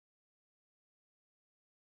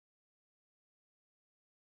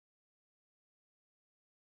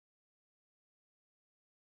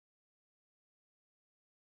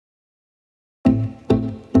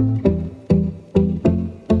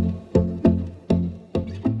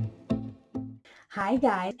Hi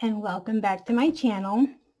guys, and welcome back to my channel.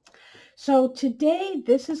 So today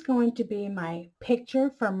this is going to be my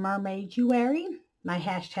picture for Mermaid, my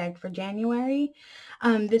hashtag for January.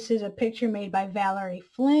 This is a picture made by Valerie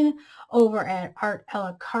Flynn over at Art a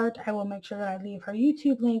la Carte. I will make sure that I leave her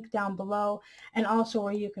YouTube link down below, and also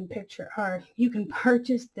where you can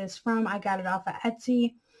purchase this from. I got it off of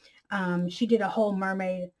Etsy. She did a whole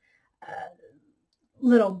mermaid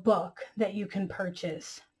little book that you can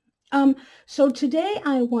purchase. So today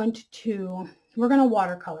we're going to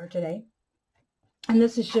watercolor today. And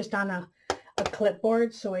this is just on a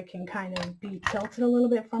clipboard, so it can kind of be tilted a little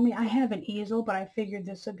bit for me. I have an easel, but I figured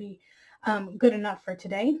this would be good enough for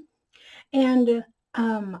today. And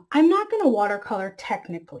I'm not going to watercolor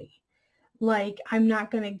technically. Like, I'm not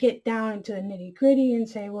going to get down into the nitty gritty and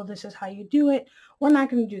say, well, this is how you do it. We're not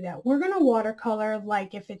going to do that. We're going to watercolor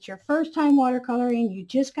like if it's your first time watercoloring, you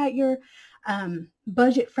just got your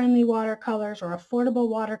budget-friendly watercolors or affordable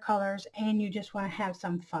watercolors, and you just want to have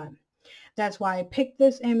some fun. That's why I picked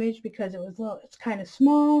this image, because it's kind of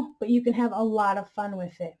small, but you can have a lot of fun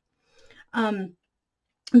with it.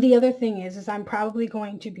 The other thing is I'm probably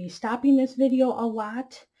going to be stopping this video a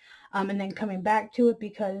lot and then coming back to it,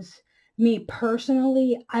 because me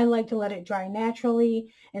personally, I like to let it dry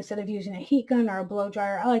naturally. Instead of using a heat gun or a blow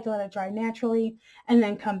dryer, I like to let it dry naturally and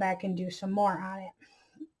then come back and do some more on it.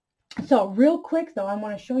 So real quick though, I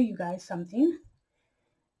want to show you guys something.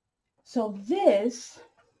 So this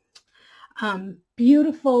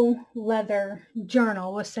beautiful leather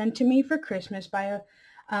journal was sent to me for Christmas by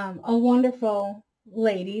a wonderful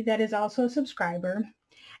lady that is also a subscriber,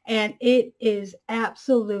 and it is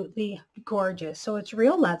absolutely gorgeous. So it's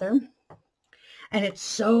real leather, and it's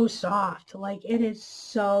so soft. Like, it is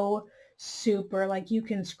so super, like you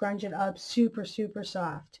can scrunch it up, super, super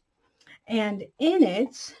soft. And in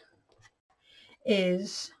it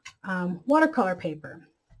is watercolor paper.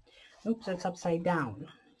 Oops, it's upside down.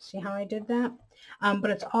 See how I did that? But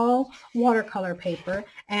it's all watercolor paper,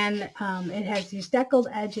 and it has these deckled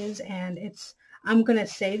edges, and I'm going to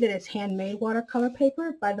say that it's handmade watercolor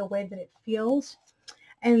paper by the way that it feels.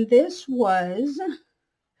 And this was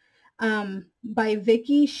by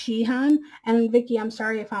Vicky Sheehan. And Vicky, I'm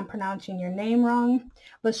sorry if I'm pronouncing your name wrong,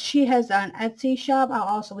 but she has an Etsy shop. I'll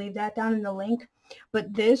also leave that down in the link.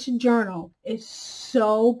 But this journal is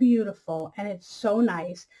so beautiful, and it's so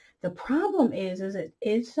nice. The problem is it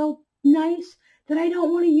is so nice that I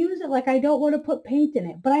don't want to use it. Like, I don't want to put paint in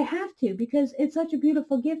it, but I have to, because it's such a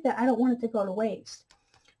beautiful gift that I don't want it to go to waste.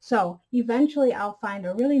 So eventually I'll find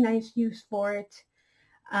a really nice use for it.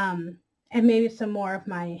 And maybe some more of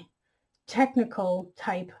my technical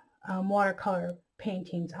type watercolor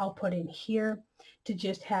paintings I'll put in here to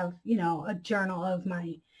just have, you know, a journal of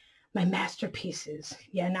my masterpieces.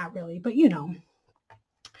 Yeah, not really, but you know.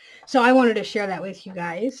 So I wanted to share that with you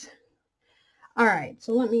guys. All right,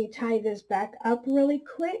 so let me tie this back up really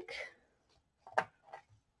quick.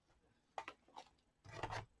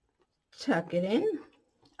 Tuck it in.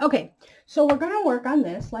 Okay, so we're going to work on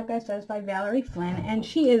this, like I said, it's by Valerie Flynn, and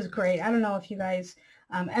she is great. I don't know if you guys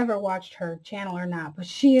ever watched her channel or not, but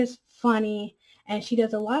she is funny, and she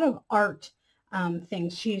does a lot of art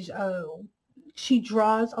things. She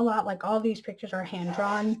draws a lot. Like, all these pictures are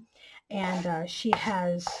hand-drawn, and she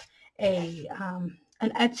has an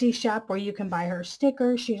Etsy shop where you can buy her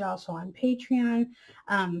stickers. She's also on Patreon.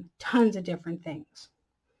 Tons of different things.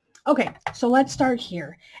 Okay, so let's start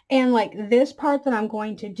here. And like, this part that I'm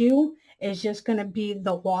going to do is just going to be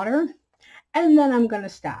the water, and then I'm going to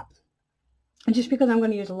stop. And just because I'm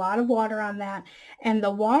going to use a lot of water on that, and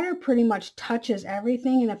the water pretty much touches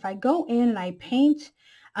everything. And if I go in and I paint,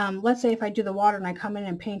 let's say if I do the water and I come in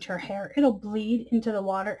and paint her hair, it'll bleed into the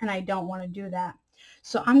water, and I don't want to do that.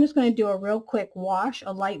 So I'm just going to do a real quick wash,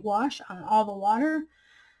 a light wash on all the water.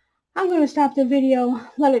 I'm going to stop the video,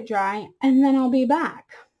 let it dry, and then I'll be back.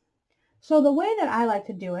 So the way that I like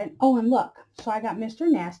to do it, oh, and look, so I got Mr.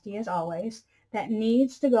 Nasty, as always, that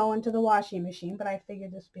needs to go into the washing machine, but I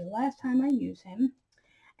figured this would be the last time I use him.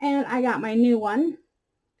 And I got my new one,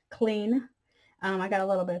 clean. I got a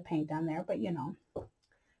little bit of paint on there, but you know.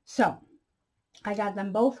 So I got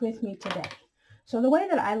them both with me today. So the way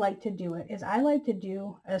that I like to do it is I like to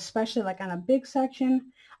do, especially like on a big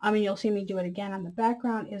section, I mean, you'll see me do it again on the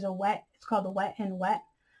background, is a wet, it's called the wet and wet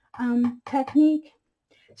technique.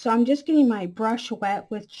 So I'm just getting my brush wet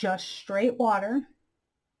with just straight water.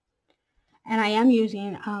 And I am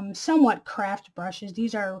using somewhat craft brushes.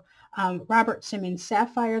 These are Robert Simmons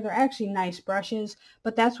Sapphire. They're actually nice brushes,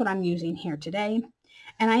 but that's what I'm using here today.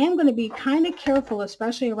 And I am going to be kind of careful,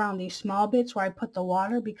 especially around these small bits where I put the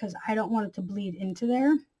water, because I don't want it to bleed into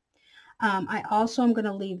there. I also am going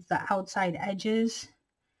to leave the outside edges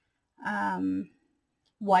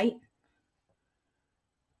white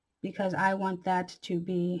because I want that to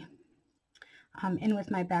be in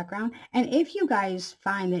with my background. And if you guys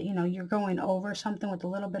find that, you know, you're going over something with a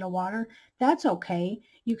little bit of water, that's okay.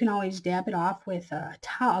 You can always dab it off with a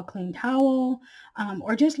clean towel,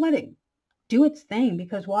 or just let it do its thing,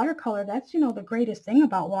 because watercolor, that's, you know, the greatest thing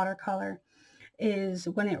about watercolor is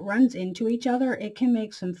when it runs into each other, it can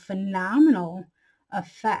make some phenomenal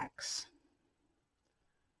effects.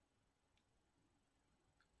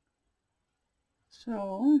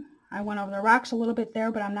 So I went over the rocks a little bit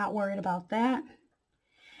there, but I'm not worried about that.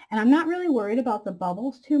 And I'm not really worried about the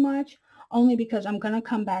bubbles too much, only because I'm going to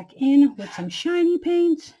come back in with some shiny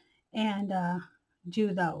paints and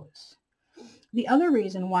do those. The other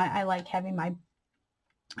reason why I like having my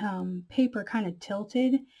paper kind of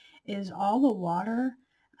tilted is all the water,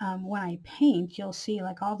 when I paint, you'll see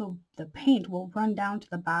like all the paint will run down to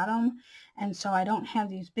the bottom. And so I don't have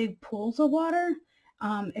these big pools of water,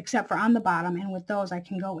 except for on the bottom. And with those, I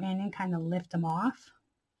can go in and kind of lift them off.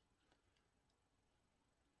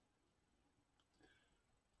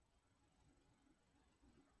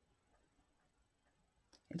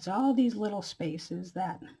 It's all these little spaces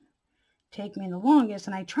that take me the longest,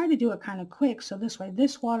 and I try to do it kind of quick so this way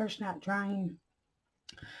this water's not drying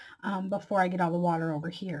before I get all the water over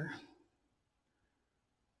here.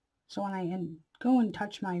 So when I go and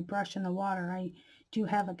touch my brush in the water, I do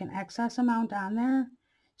have like an excess amount on there,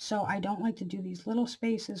 so I don't like to do these little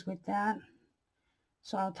spaces with that.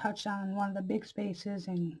 So I'll touch on one of the big spaces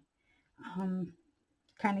and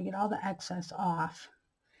kind of get all the excess off,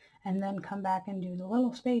 and then come back and do the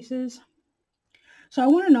little spaces. So I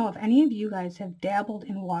want to know if any of you guys have dabbled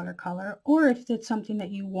in watercolor, or if it's something that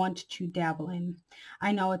you want to dabble in.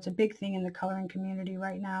 I know it's a big thing in the coloring community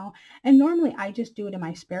right now, and normally I just do it in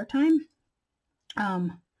my spare time,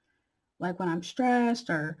 like when I'm stressed,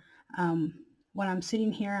 or when I'm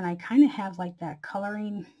sitting here and I kind of have like that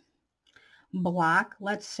coloring block,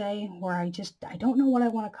 let's say, where I don't know what I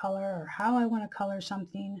want to color or how I want to color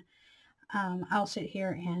something. I'll sit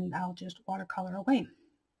here and I'll just watercolor away.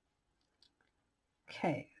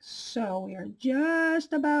 Okay, so we are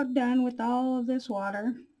just about done with all of this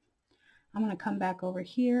water. I'm going to come back over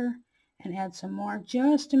here and add some more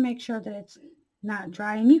just to make sure that it's not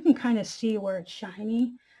dry. And you can kind of see where it's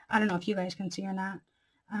shiny. I don't know if you guys can see or not,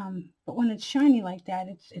 but when it's shiny like that,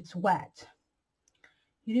 it's wet.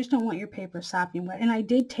 You just don't want your paper sopping wet. And I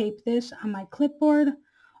did tape this on my clipboard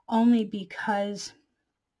only because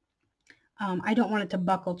I don't want it to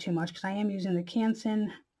buckle too much, because I am using the Canson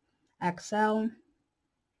XL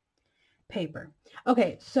paper.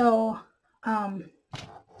 Okay, so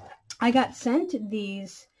I got sent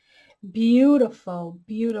these beautiful,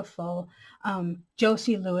 beautiful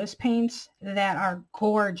Josie Lewis paints that are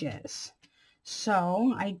gorgeous.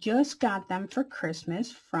 So I just got them for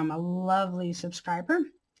Christmas from a lovely subscriber,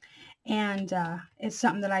 and it's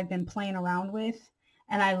something that I've been playing around with,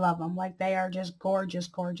 and I love them. Like, they are just gorgeous,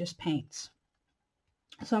 gorgeous paints.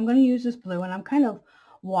 So I'm going to use this blue, and I'm kind of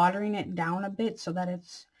watering it down a bit so that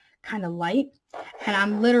it's kind of light, and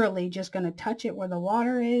I'm literally just going to touch it where the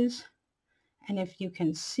water is, and if you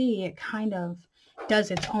can see, it kind of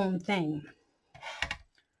does its own thing.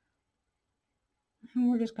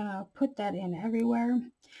 And we're just going to put that in everywhere.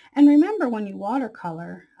 And remember, when you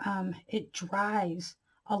watercolor, it dries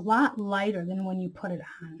a lot lighter than when you put it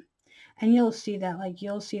on. And you'll see that, like,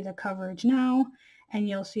 you'll see the coverage now, and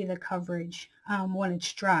you'll see the coverage when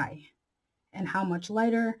it's dry, and how much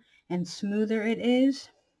lighter and smoother it is.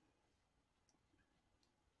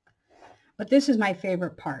 But this is my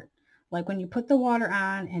favorite part. Like when you put the water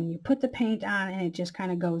on and you put the paint on, and it just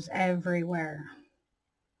kind of goes everywhere.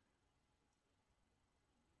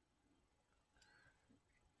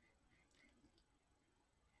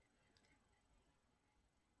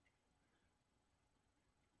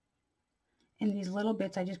 And these little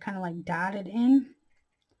bits I just kind of like dotted in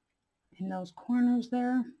those corners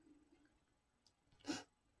there.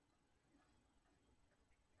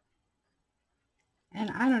 And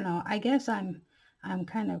I don't know, I guess I'm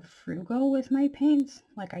kind of frugal with my paints.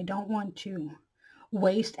 Like, I don't want to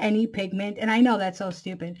waste any pigment, and I know that's so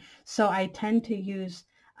stupid. So I tend to use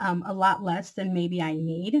a lot less than maybe I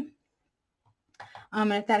need.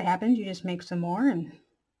 And if that happens, you just make some more and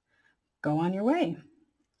go on your way.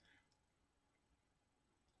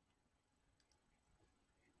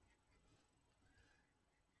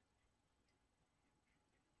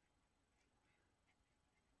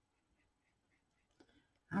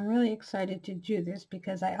 I'm really excited to do this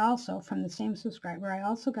because I also, from the same subscriber, I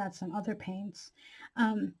also got some other paints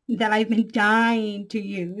that I've been dying to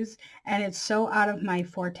use, and it's so out of my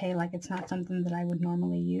forte, like it's not something that I would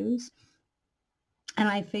normally use. And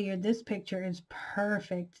I figured this picture is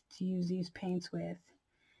perfect to use these paints with.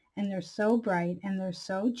 And they're so bright and they're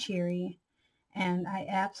so cheery, and I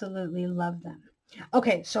absolutely love them.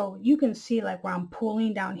 Okay, so you can see like where I'm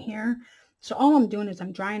pulling down here. So all I'm doing is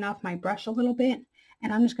I'm drying off my brush a little bit,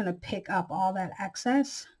 and I'm just going to pick up all that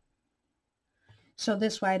excess. So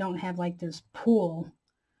this way I don't have like this pool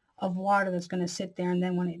of water that's going to sit there, and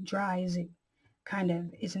then when it dries, it kind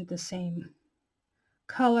of isn't the same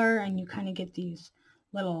color, and you kind of get these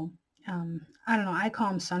little, I don't know, I call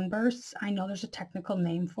them sunbursts. I know there's a technical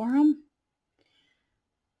name for them.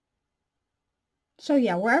 So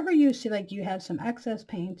yeah, wherever you see like you have some excess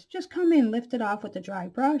paint, just come in, lift it off with a dry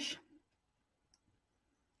brush,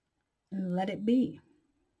 and let it be.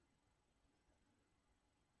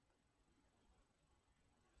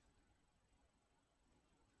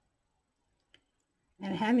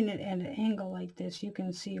 And having it at an angle like this, you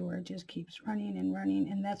can see where it just keeps running and running,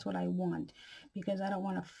 and that's what I want, because I don't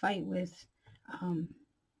want to fight with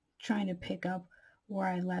trying to pick up where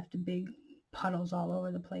I left big puddles all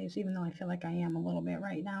over the place, even though I feel like I am a little bit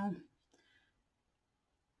right now.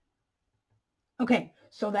 Okay,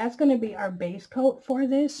 so that's going to be our base coat for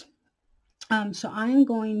this. So I'm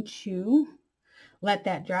going to let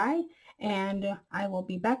that dry, and I will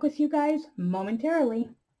be back with you guys momentarily.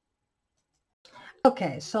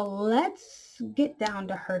 Okay, so let's get down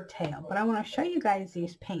to her tail, but I want to show you guys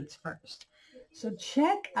these paints first. So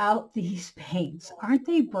check out these paints. Aren't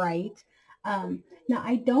they bright? Now,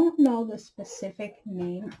 I don't know the specific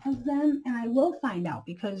name of them, and I will find out,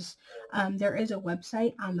 because there is a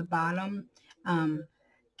website on the bottom,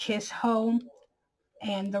 Kisho,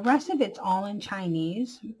 and the rest of it's all in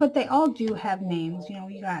Chinese, but they all do have names. You know,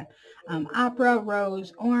 you got opera,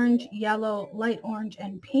 rose, orange, yellow, light orange,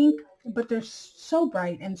 and pink, but they're so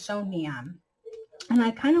bright and so neon. And I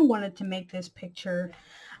kind of wanted to make this picture,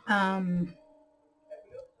 I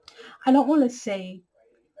don't want to say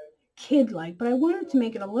kid-like, but I wanted to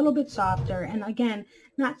make it a little bit softer, and again,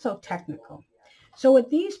 not so technical. So with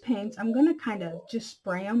these paints, I'm going to kind of just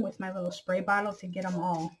spray them with my little spray bottle to get them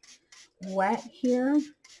all wet here.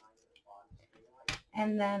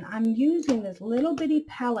 And then I'm using this little bitty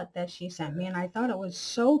palette that she sent me, and I thought it was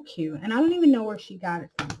so cute. And I don't even know where she got it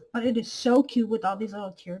from, but it is so cute with all these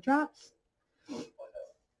little teardrops.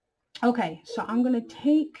 Okay, so I'm going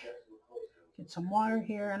to get some water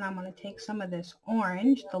here, and I'm going to take some of this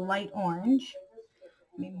orange, the light orange.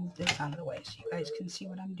 Let me move this out of the way so you guys can see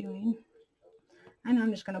what I'm doing. And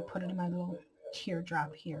I'm just going to put it in my little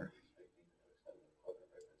teardrop here.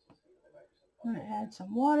 I'm going to add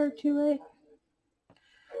some water to it.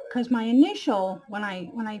 Because my initial, when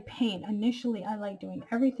I paint, initially I like doing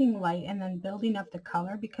everything light and then building up the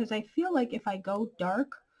color, because I feel like if I go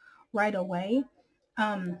dark right away,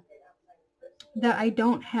 that I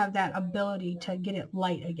don't have that ability to get it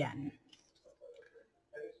light again.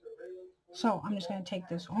 So I'm just going to take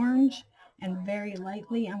this orange, and very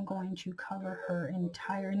lightly I'm going to cover her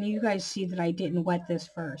entire, and you guys see that I didn't wet this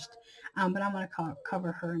first, but I'm going to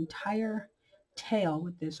cover her entire tail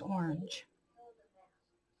with this orange.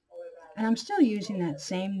 And I'm still using that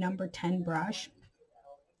same number 10 brush,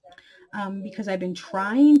 because I've been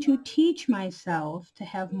trying to teach myself to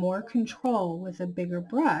have more control with a bigger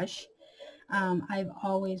brush. I've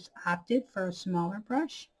always opted for a smaller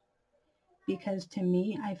brush, because to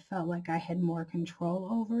me, I felt like I had more control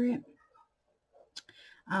over it.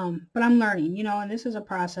 But I'm learning, you know, and this is a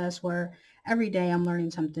process where every day I'm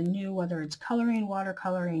learning something new, whether it's coloring,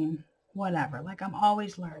 watercoloring, whatever. Like, I'm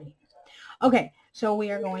always learning. Okay, so we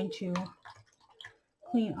are going to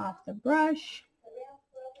clean off the brush.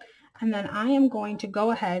 And then I am going to go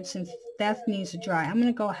ahead, since that needs to dry, I'm going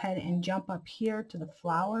to go ahead and jump up here to the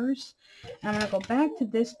flowers. And I'm going to go back to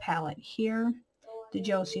this palette here, the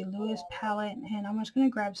Josie Lewis palette, and I'm just going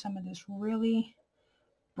to grab some of this really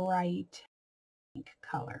bright pink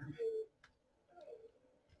color.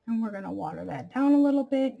 And we're going to water that down a little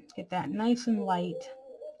bit, get that nice and light.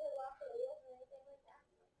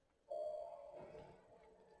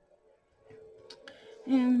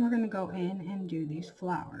 And we're going to go in and do these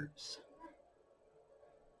flowers.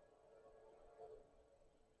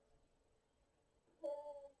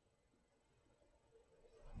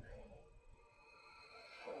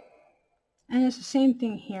 And it's the same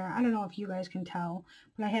thing here. I don't know if you guys can tell,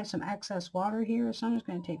 but I have some excess water here, so I'm just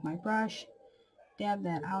going to take my brush, dab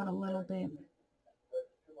that out a little bit,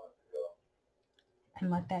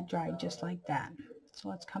 and let that dry just like that. So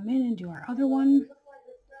let's come in and do our other one.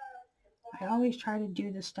 I always try to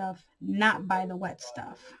do the stuff not by the wet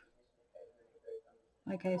stuff.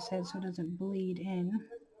 Like I said, so it doesn't bleed in.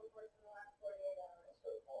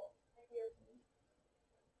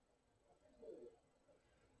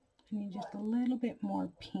 I need just a little bit more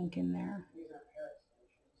pink in there.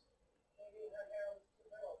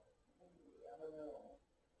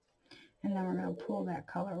 And then we're going to pull that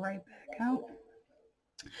color right back out.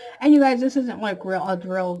 And you guys, this isn't like a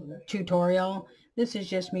real tutorial. This is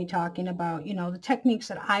just me talking about, you know, the techniques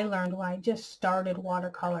that I learned when I just started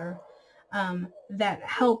watercolor that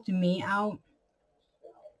helped me out.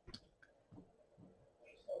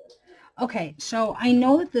 Okay, so I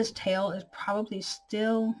know that this tail is probably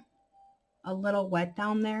still a little wet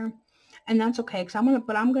down there, and that's okay, because I'm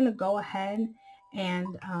gonna go ahead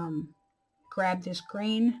and grab this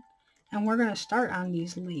green, and we're gonna start on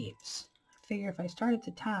these leaves. I figure if I start at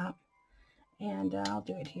the top, and I'll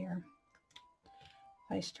do it here.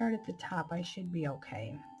 If I start at the top, I should be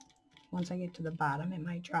okay. Once I get to the bottom, it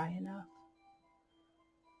might dry enough.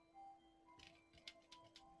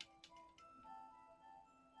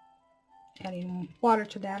 Adding water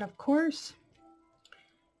to that, of course.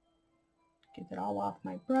 Get it all off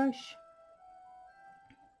my brush.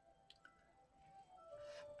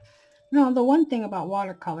 Now, the one thing about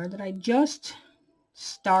watercolor that I just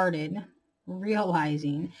started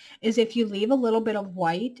realizing is if you leave a little bit of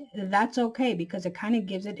white, that's okay, because it kind of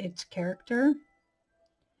gives it its character.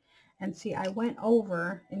 And see, I went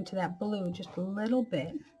over into that blue just a little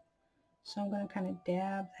bit. So I'm going to kind of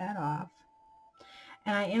dab that off.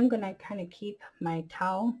 And I am going to kind of keep my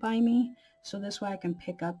towel by me, so this way I can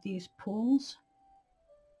pick up these pools.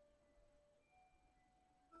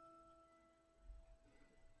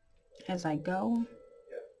 As I go,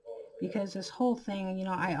 because this whole thing, you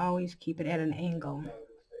know, I always keep it at an angle,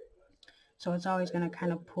 so it's always going to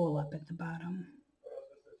kind of pull up at the bottom.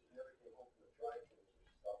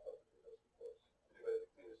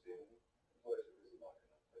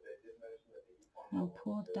 I'll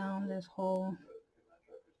pull it down this whole.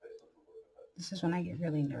 This is when I get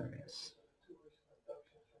really nervous,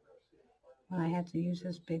 when I have to use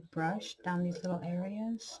this big brush down these little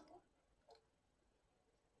areas.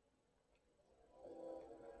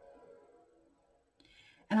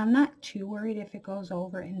 And I'm not too worried if it goes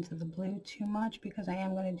over into the blue too much, because I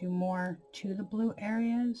am going to do more to the blue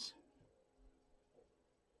areas.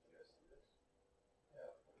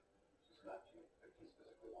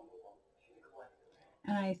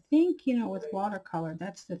 And I think, you know, with watercolor,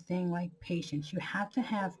 that's the thing, like patience. You have to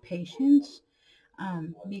have patience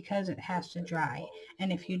because it has to dry.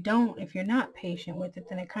 And if you're not patient with it,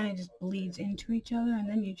 then it kind of just bleeds into each other, and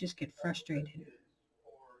then you just get frustrated.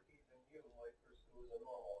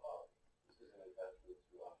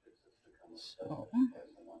 So,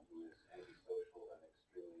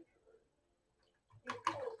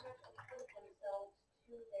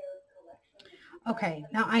 okay,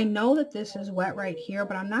 now I know that this is wet right here,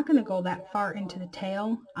 but I'm not going to go that far into the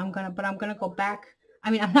tail. I'm going to go back. I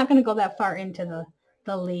mean, I'm not going to go that far into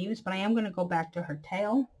the leaves, but I am going to go back to her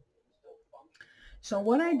tail. So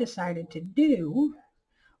what I decided to do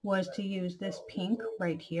was to use this pink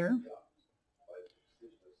right here.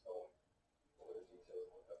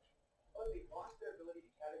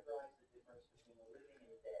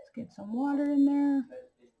 Let's get some water in there.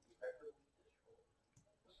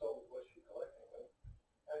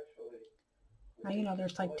 Now, you know,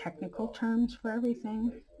 there's like technical terms for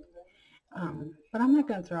everything, but I'm not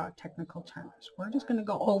going to throw out technical terms. We're just going to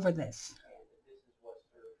go over this.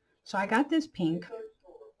 So I got this pink,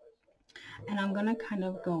 and I'm going to kind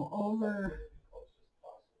of go over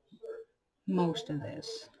most of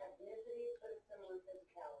this,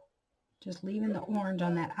 just leaving the orange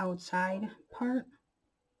on that outside part.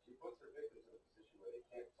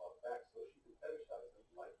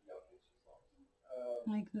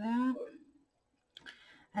 Like that.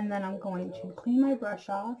 And then I'm going to clean my brush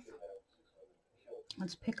off.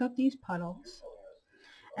 Let's pick up these puddles.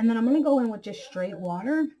 And then I'm going to go in with just straight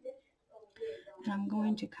water. And I'm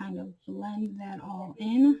going to kind of blend that all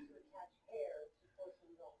in.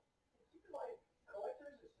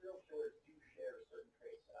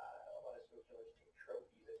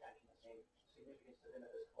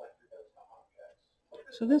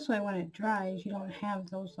 So this way, when it dries, you don't have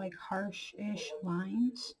those like harsh-ish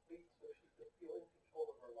lines.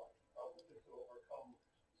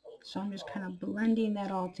 So I'm just kind of blending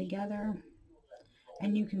that all together.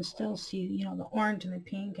 And you can still see, you know, the orange and the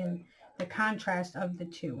pink and the contrast of the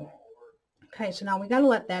two. Okay, so now we got to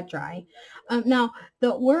let that dry. Now,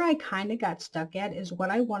 where I kind of got stuck at is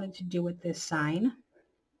what I wanted to do with this sign.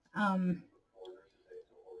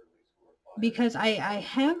 because I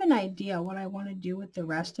have an idea what I want to do with the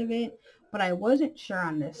rest of it, but I wasn't sure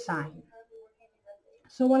on this sign.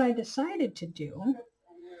 So what I decided to do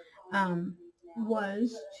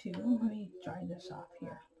was to, let me dry this off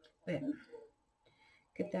here, but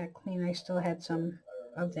get that clean. I still had some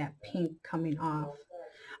of that pink coming off.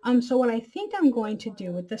 So what I think I'm going to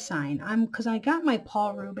do with the sign, because I got my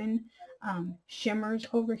Paul Rubens shimmers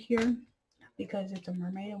over here, because it's a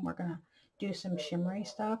mermaid and we're going to do some shimmery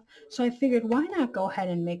stuff. So I figured, why not go ahead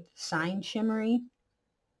and make the sign shimmery?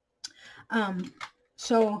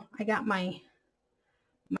 So I got my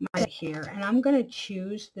here, and I'm going to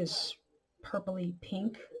choose this purpley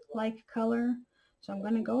pink like color. So I'm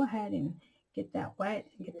going to go ahead and get that wet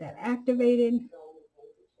and get that activated.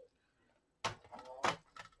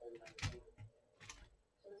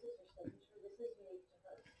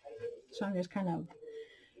 So I'm just kind of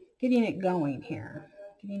getting it going here,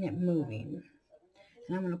 getting it moving.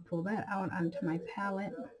 And I'm going to pull that out onto my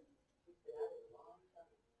palette.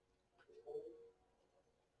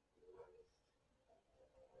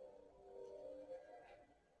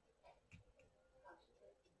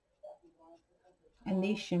 And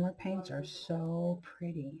these shimmer paints are so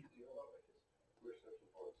pretty.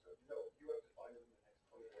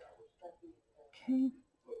 Okay.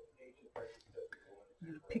 I'm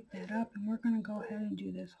going to pick that up and we're going to go ahead and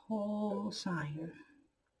do this whole sign.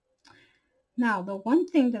 Now, the one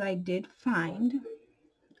thing that I did find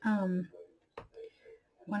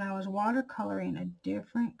when I was watercoloring a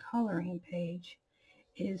different coloring page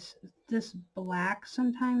is this black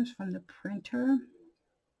sometimes from the printer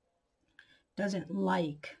doesn't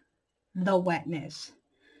like the wetness.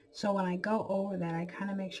 So when I go over that, I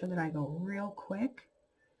kind of make sure that I go real quick,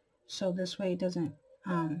 so this way it doesn't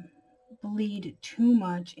bleed too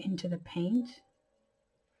much into the paint.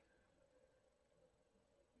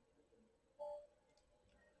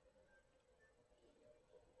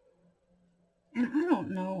 And I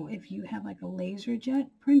don't know if you have like a laser jet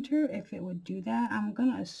printer, if it would do that. I'm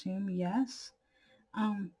going to assume yes,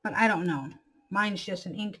 but I don't know. Mine's just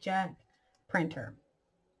an inkjet printer.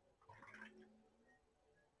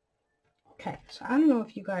 Okay, so I don't know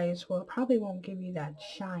if you guys will, probably won't give you that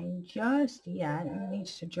shine just yet. It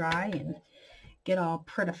needs to dry and get all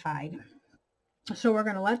prettified. So we're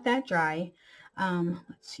going to let that dry. Let's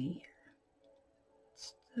see.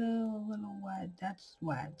 It's still a little wet. That's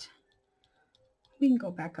wet. We can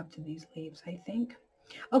go back up to these leaves, I think.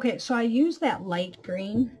 Okay, so I use that light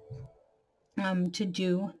green to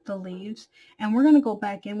do the leaves. And we're going to go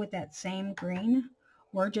back in with that same green.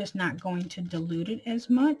 We're just not going to dilute it as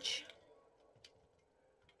much.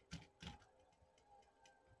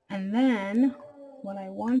 And then what I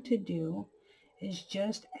want to do is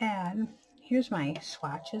just add, here's my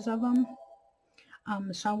swatches of them.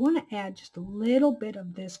 So I want to add just a little bit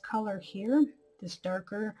of this color here, this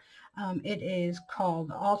darker. It is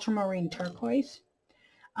called ultramarine turquoise.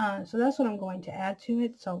 So that's what I'm going to add to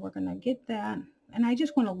it. So we're going to get that. And I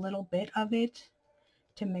just want a little bit of it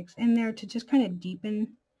to mix in there to just kind of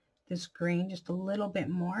deepen this green just a little bit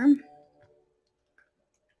more.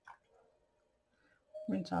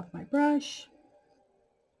 Rinse off my brush.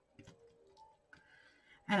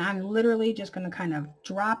 And I'm literally just going to kind of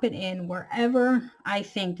drop it in wherever I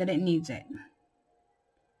think that it needs it.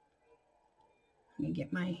 Let me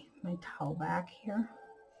get my towel back here.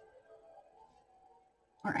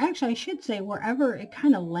 Or actually, I should say wherever it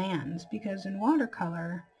kind of lands, because in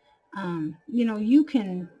watercolor, you know, you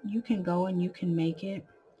can go and you can make it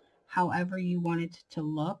however you want it to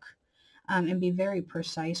look, and be very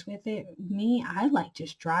precise with it. Me, I like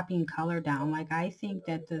just dropping color down. Like, I think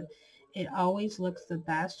that it always looks the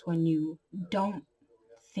best when you don't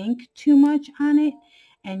think too much on it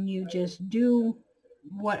and you just do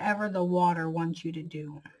whatever the water wants you to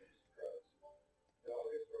do.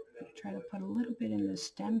 I'm going to try to put a little bit in the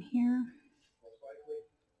stem here.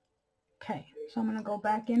 Okay, so I'm going to go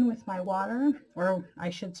back in with my water, or I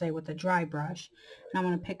should say with a dry brush, and I'm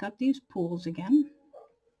going to pick up these pools again.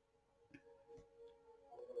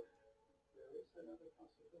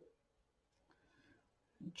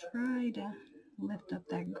 Try to lift up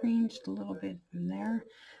that green just a little bit from there.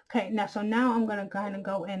 Okay, now I'm going to kind of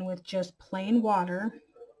go in with just plain water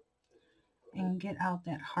and get out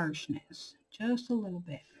that harshness just a little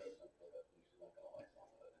bit.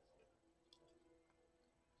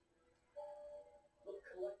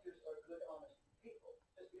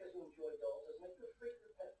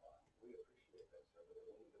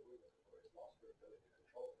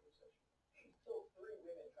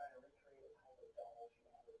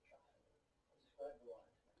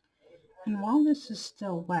 And while this is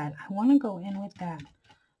still wet, I want to go in with that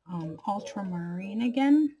ultramarine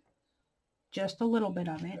again. just a little bit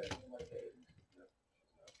of it.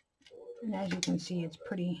 And as you can see, it's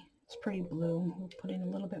pretty blue. We'll put in a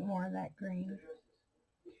little bit more of that green.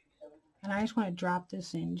 And I just want to drop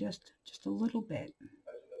this in just a little bit.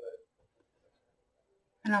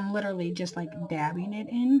 And I'm literally just like dabbing it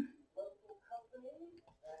in,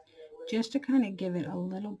 just to kind of give it a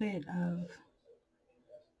little bit of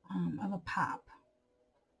a pop.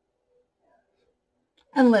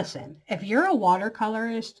 And listen, if you're a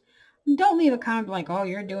watercolorist, don't leave a comment like, oh,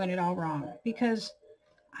 you're doing it all wrong, because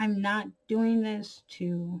I'm not doing this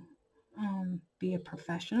to be a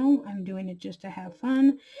professional. I'm doing it just to have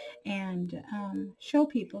fun and show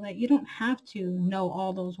people that you don't have to know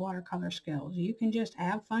all those watercolor skills. You can just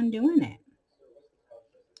have fun doing it.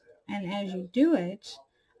 And as you do it,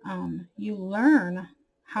 you learn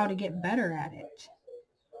how to get better at it.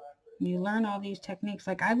 You learn all these techniques.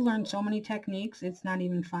 Like, I've learned so many techniques, it's not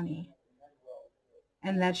even funny.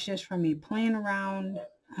 And that's just from me playing around.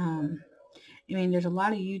 I mean, there's a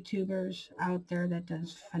lot of YouTubers out there that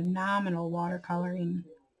does phenomenal watercoloring.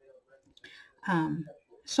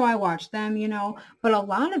 So I watch them, you know, but a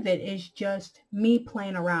lot of it is just me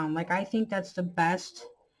playing around. Like, I think that's the best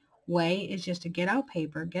way, is just to get out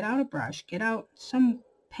paper, get out a brush, get out some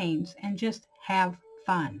paints, and just have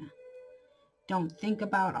fun. Don't think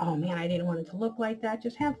about, oh man, I didn't want it to look like that.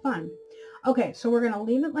 Just have fun. Okay, so we're going to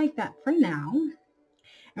leave it like that for now.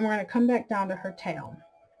 And we're going to come back down to her tail.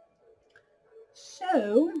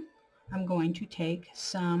 So I'm going to take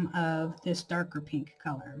some of this darker pink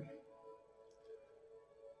color.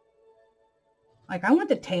 Like, I want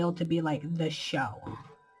the tail to be like the show.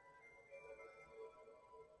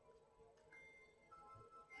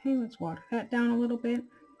 Okay, let's water that down a little bit.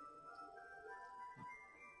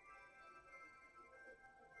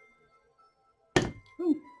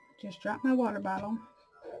 Ooh, just dropped my water bottle.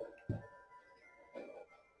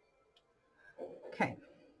 Okay.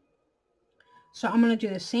 So I'm going to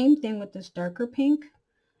do the same thing with this darker pink.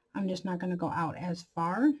 I'm just not going to go out as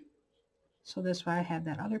far. So this way I have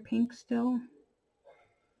that other pink still.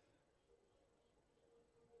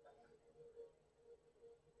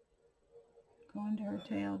 Go into her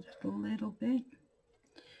tail just a little bit.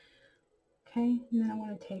 Okay, and then I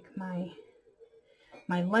want to take my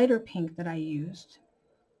lighter pink that I used.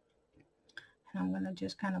 And I'm going to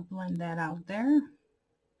just kind of blend that out there.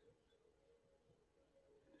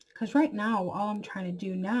 Because right now, all I'm trying to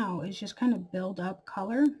do now is just kind of build up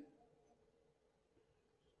color.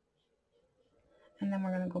 And then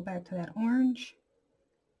we're going to go back to that orange.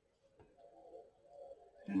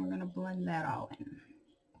 And we're going to blend that all in.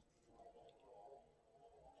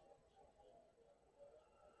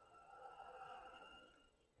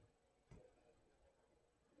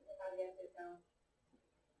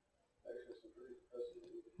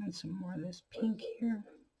 And some more of this pink here.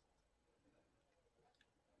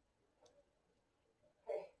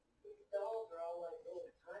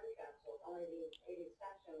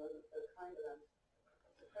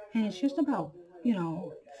 And it's just about, you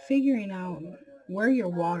know, figuring out where your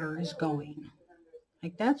water is going.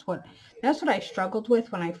 Like, that's what I struggled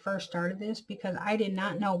with when I first started this, because I did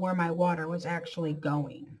not know where my water was actually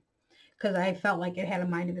going. Because I felt like it had a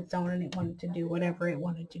mind of its own and it wanted to do whatever it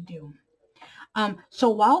wanted to do. So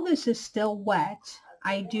while this is still wet,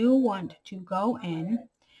 I do want to go in,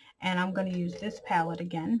 and I'm going to use this palette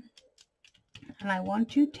again. And I want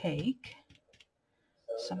to take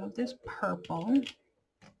some of this purple.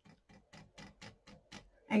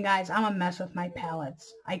 And guys, I'm a mess with my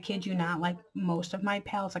palettes. I kid you not, like most of my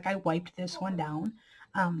palettes, like I wiped this one down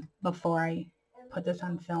before I put this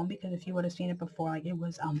on film, because if you would have seen it before, like, it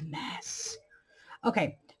was a mess.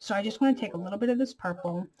 Okay, so I just want to take a little bit of this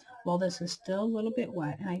purple while this is still a little bit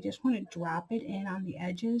wet, and I just want to drop it in on the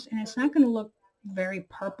edges. And it's not going to look very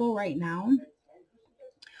purple right now,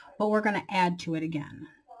 but we're going to add to it again.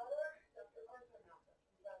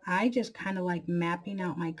 I just kind of like mapping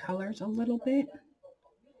out my colors a little bit,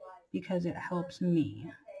 because it helps me.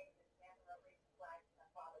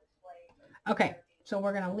 Okay, so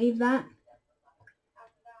we're going to leave that,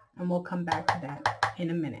 and we'll come back to that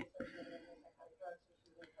in a minute.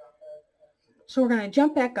 So we're going to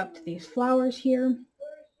jump back up to these flowers here.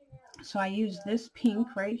 So I use this pink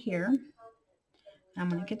right here. I'm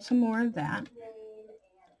going to get some more of that.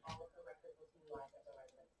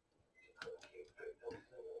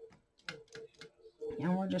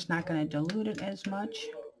 And we're just not going to dilute it as much.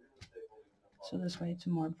 So this way it's a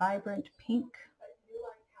more vibrant pink.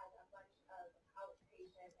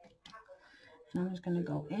 And I'm just going to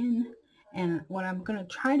go in. And what I'm going to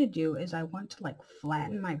try to do is I want to like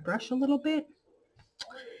flatten my brush a little bit.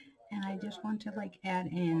 And I just want to like add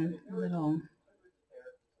in little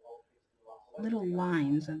little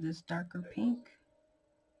lines of this darker pink.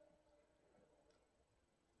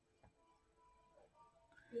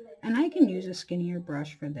 And I can use a skinnier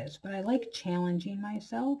brush for this, but I like challenging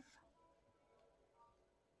myself.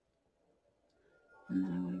 And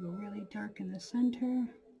then I want to go really dark in the center.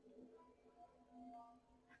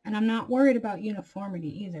 And I'm not worried about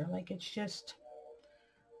uniformity either. Like, it's just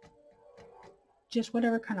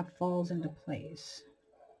whatever kind of falls into place.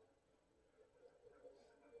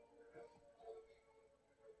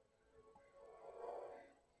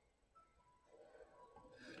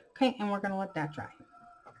 Okay, and we're going to let that dry.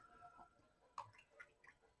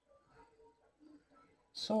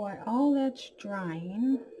 So while all that's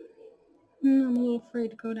drying, I'm a little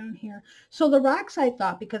afraid to go down here. So the rocks, I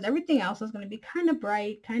thought, because everything else is going to be kind of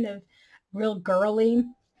bright, kind of real girly,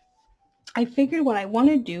 I figured what I want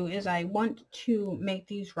to do is I want to make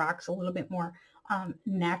these rocks a little bit more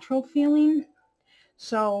natural feeling.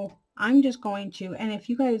 So I'm just going to, and if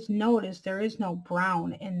you guys notice, there is no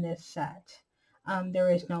brown in this set.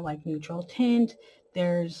 There is no like neutral tint.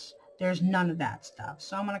 There's none of that stuff.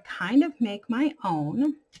 So I'm going to kind of make my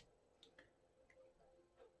own.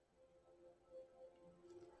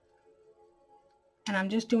 And I'm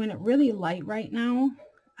just doing it really light right now,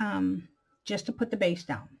 just to put the base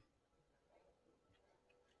down.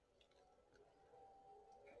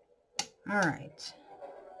 All right.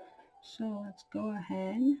 So let's go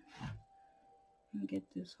ahead and get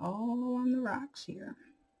this all on the rocks here.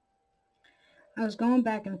 I was going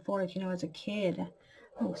back and forth, you know, as a kid.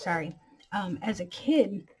 Oh, sorry. As a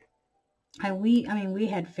kid, we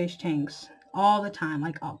had fish tanks all the time.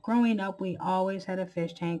 Like growing up, we always had a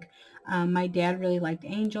fish tank. My dad really liked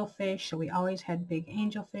angelfish, so we always had big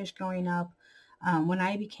angelfish growing up. When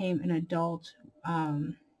I became an adult,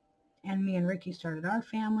 and me and Ricky started our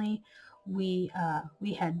family, we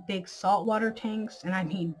had big saltwater tanks, and I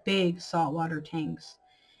mean big saltwater tanks.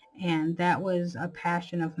 And that was a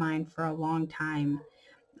passion of mine for a long time.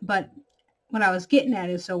 But what I was getting at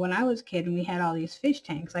is, so when I was a kid and we had all these fish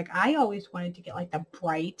tanks, like I always wanted to get like the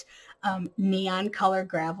bright neon color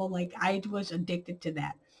gravel. Like I was addicted to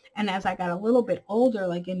that. And as I got a little bit older,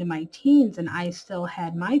 like into my teens, and I still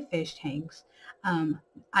had my fish tanks, I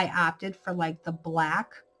opted for like the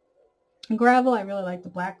black gravel. I really like the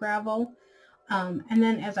black gravel. And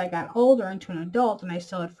then as I got older into an adult and I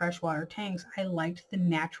still had freshwater tanks, I liked the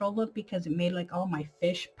natural look because it made like all my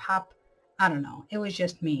fish pop. I don't know. It was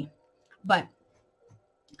just me. But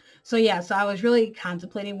so yeah, so I was really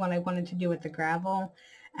contemplating what I wanted to do with the gravel.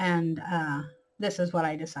 And this is what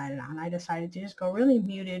I decided on. I decided to just go really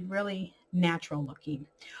muted, really natural looking.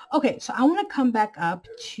 Okay, so I want to come back up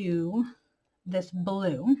to this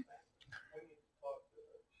blue.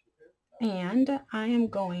 And I am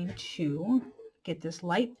going to get this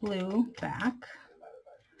light blue back.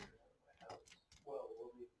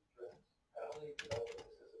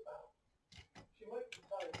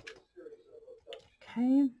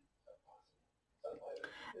 Okay.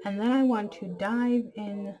 And then I want to dive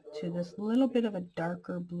into this little bit of a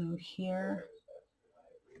darker blue here.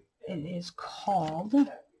 It is called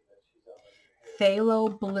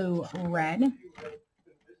Phthalo Blue Red.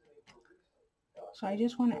 So I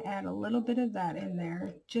just want to add a little bit of that in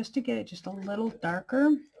there just to get it just a little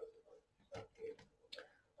darker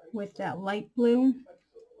with that light blue.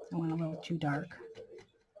 I went a little too dark.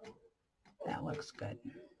 That looks good.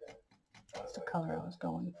 That's the color I was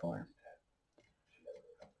going for.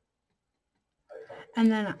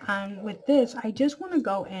 And then with this, I just want to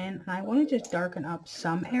go in and I want to just darken up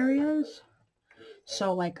some areas.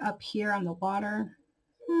 So like up here on the water,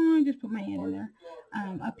 I just put my hand in there.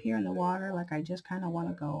 Up here in the water, like I just kind of want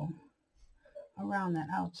to go around that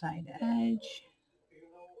outside edge.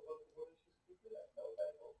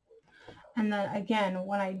 And then again,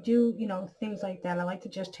 when I do, you know, things like that, I like to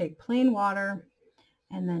just take plain water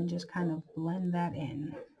and then just kind of blend that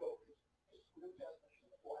in.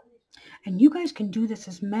 And you guys can do this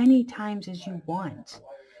as many times as you want.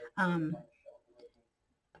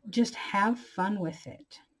 Just have fun with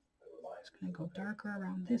it. Just going to go darker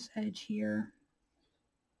around this edge here.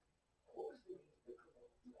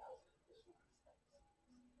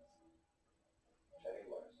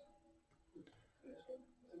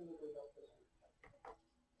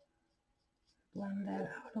 Blend that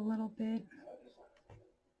out a little bit.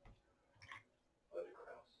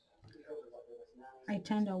 I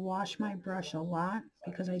tend to wash my brush a lot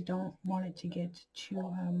because I don't want it to get too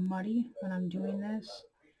muddy when I'm doing this.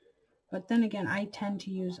 But then again, I tend to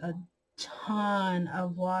use a ton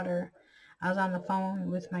of water. I was on the phone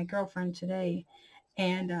with my girlfriend today,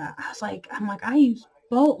 and I'm like, I use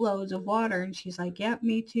boatloads of water. And she's like, yep,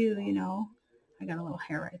 me too, you know. I got a little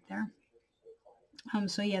hair right there.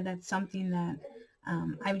 So yeah, that's something that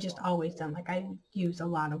I've just always done. Like I use a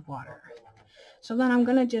lot of water. So then I'm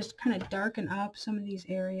going to just kind of darken up some of these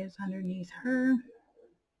areas underneath her.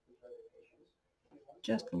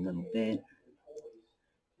 Just a little bit.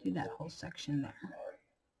 Do that whole section there.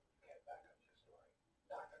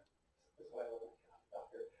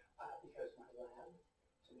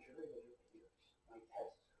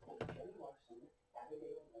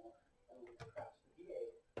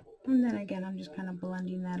 And then again, I'm just kind of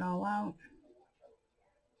blending that all out.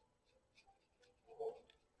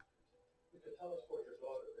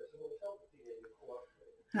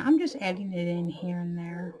 And I'm just adding it in here and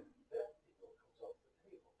there,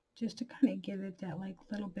 just to kind of give it that like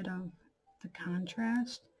little bit of the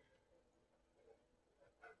contrast.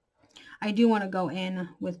 I do want to go in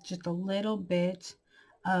with just a little bit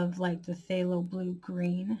of like the phthalo blue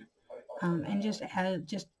green, and just add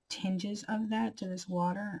just tinges of that to this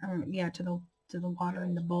water, or yeah, to the water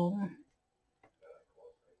in the bowl.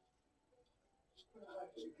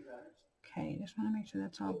 Okay, just want to make sure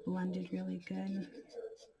that's all blended really good.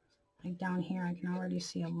 Like down here, I can already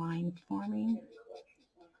see a line forming.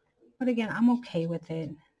 But again, I'm okay with it.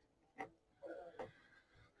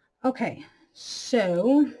 Okay,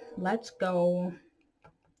 so let's go.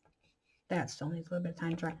 That still needs a little bit of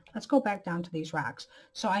time to dry. Let's go back down to these rocks.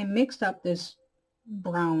 So I mixed up this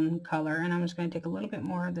brown color, and I'm just going to take a little bit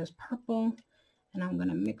more of this purple, and I'm going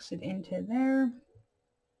to mix it into there.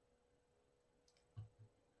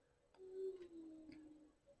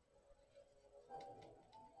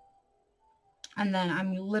 And then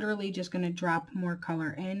I'm literally just going to drop more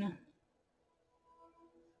color in.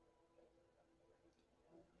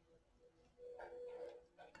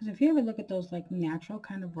 Because if you ever look at those like natural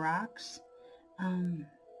kind of rocks,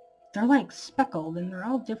 they're like speckled and they're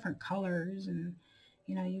all different colors. And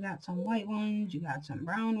you know, you got some white ones, you got some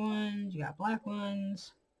brown ones, you got black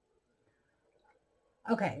ones.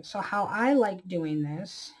 Okay, so how I like doing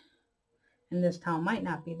this, and this towel might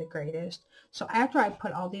not be the greatest. So after I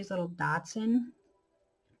put all these little dots in,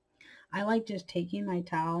 I like just taking my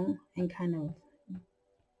towel and kind of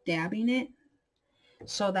dabbing it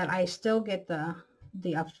so that I still get the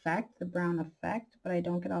effect, the brown effect, but I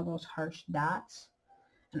don't get all those harsh dots.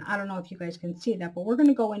 And I don't know if you guys can see that, but we're going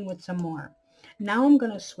to go in with some more. Now I'm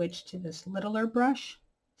going to switch to this littler brush.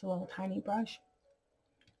 It's a little tiny brush.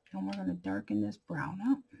 And we're going to darken this brown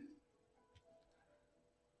up.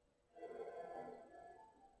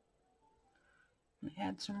 And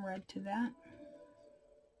add some red to that.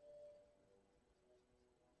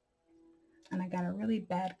 And I got a really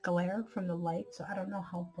bad glare from the light, so I don't know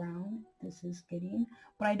how brown this is getting.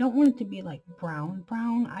 But I don't want it to be like brown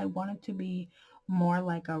brown. I want it to be more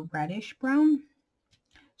like a reddish brown.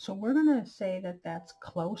 So we're going to say that that's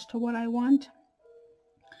close to what I want.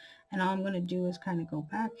 And all I'm going to do is kind of go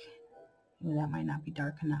back. Ooh, that might not be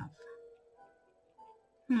dark enough.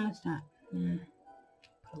 No, it's not.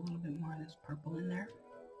 Put a little bit more of this purple in there.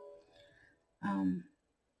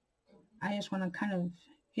 I just want to kind of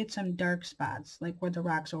get some dark spots, like where the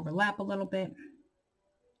rocks overlap a little bit.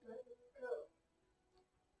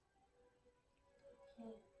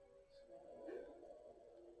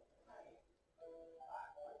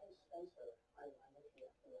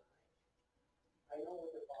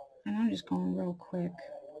 And I'm just going real quick.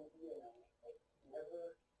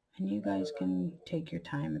 And you guys can take your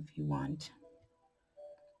time if you want.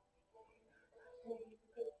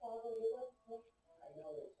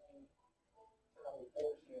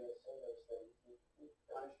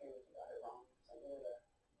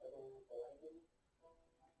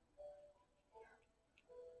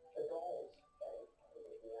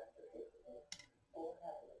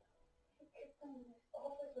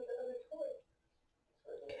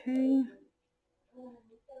 Okay.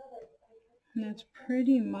 And that's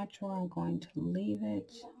pretty much where I'm going to leave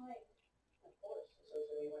it.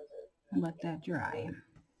 And let that dry.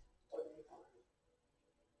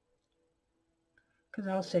 Because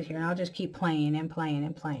I'll sit here and I'll just keep playing and playing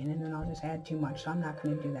and playing, and then I'll just add too much, so I'm not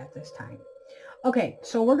going to do that this time. Okay,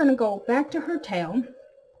 so we're going to go back to her tail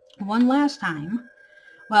one last time.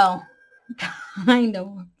 Well, kind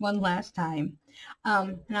of one last time.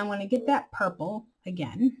 And I'm going to get that purple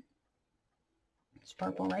again. It's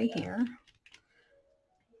purple right here.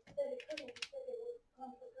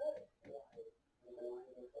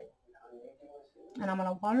 And I'm going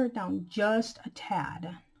to water it down just a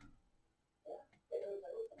tad.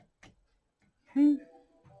 Okay.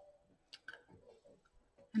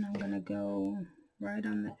 And I'm going to go right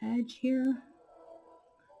on the edge here.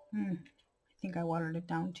 I think I watered it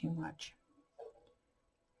down too much.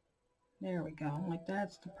 There we go. Like,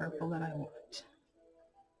 that's the purple that I want.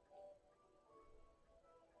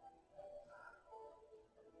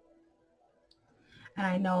 And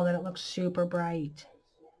I know that it looks super bright,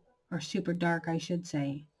 or super dark, I should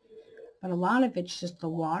say. But a lot of it's just the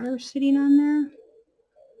water sitting on there.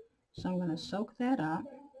 So I'm going to soak that up.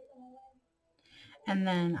 And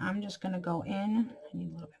then I'm just going to go in. I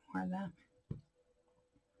need a little bit more of that.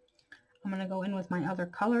 I'm going to go in with my other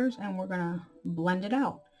colors and we're going to blend it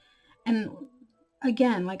out. And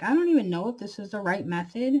again, like, I don't even know if this is the right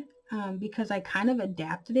method because I kind of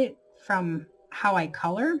adapted it from how I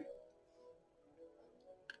color.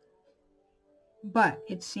 But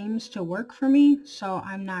it seems to work for me, so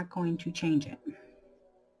I'm not going to change it.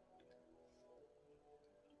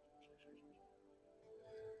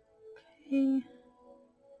 Okay.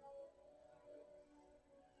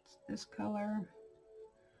 It's this color.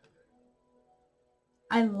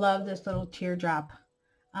 I love this little teardrop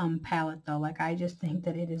palette though. Like, I just think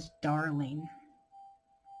that it is darling.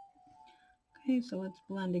 Okay, so let's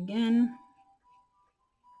blend again.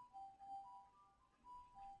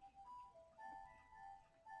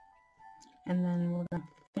 And then we're going to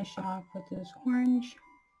finish off with this orange.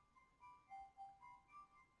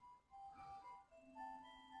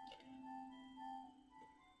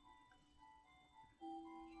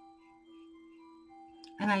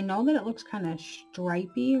 And I know that it looks kind of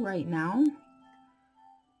stripy right now,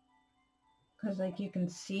 because like you can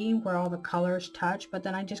see where all the colors touch, but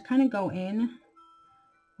then I just kind of go in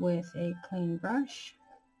with a clean brush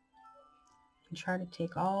and try to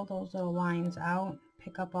take all those little lines out,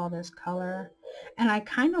 pick up all this color. And I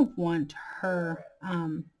kind of want her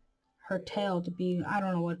her tail to be, I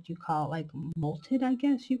don't know what you call it, like molted, I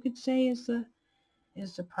guess you could say is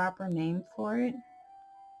the proper name for it.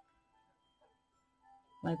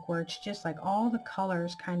 Like where it's just like all the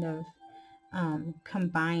colors kind of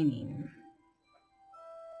combining.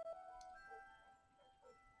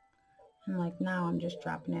 And like now I'm just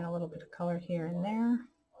dropping in a little bit of color here and there.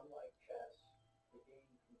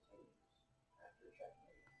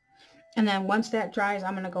 And then once that dries,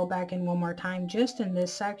 I'm going to go back in one more time just in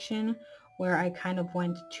this section where I kind of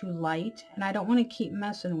went too light. And I don't want to keep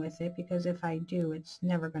messing with it because if I do, it's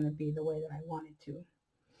never going to be the way that I want it to.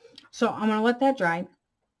 So I'm going to let that dry.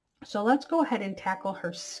 So let's go ahead and tackle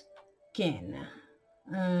her skin.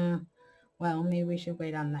 Well, maybe we should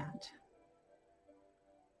wait on that.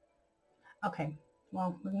 Okay,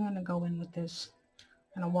 well, we're going to go in with this.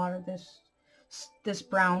 I'm going to water this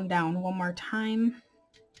brown down one more time.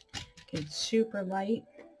 Get it super light.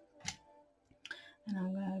 And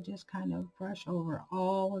I'm going to just kind of brush over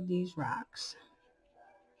all of these rocks.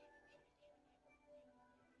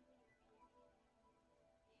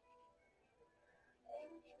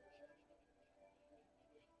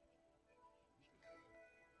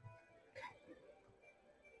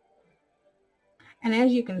 And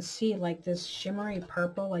as you can see, like this shimmery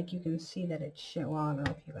purple, like you can see that it's, well, I don't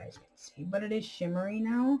know if you guys can see, but it is shimmery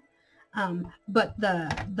now. But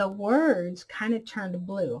the words kind of turned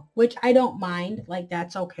blue, which I don't mind. Like,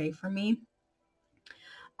 that's okay for me.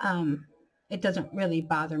 It doesn't really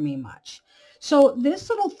bother me much. So this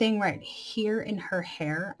little thing right here in her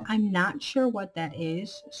hair, I'm not sure what that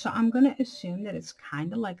is. So I'm going to assume that it's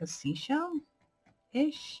kind of like a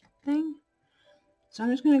seashell-ish thing. So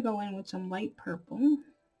I'm just going to go in with some light purple. And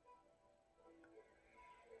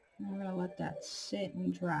we're going to let that sit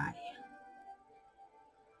and dry.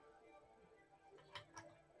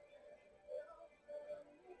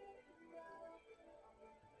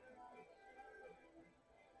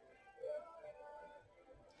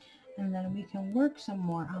 And then we can work some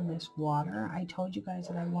more on this water. I told you guys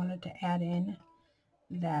that I wanted to add in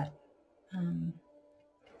that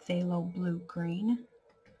phthalo blue green,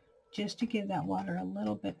 just to give that water a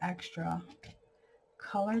little bit extra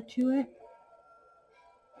color to it.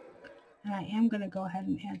 And I am going to go ahead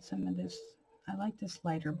and add some of this. I like this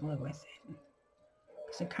lighter blue with it,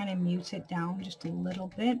 because it kind of mutes it down just a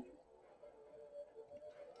little bit.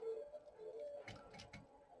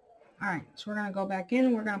 Alright, so we're going to go back in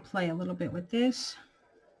and we're going to play a little bit with this.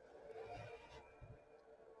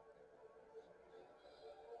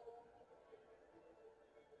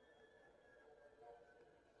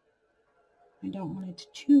 I don't want it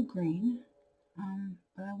too green,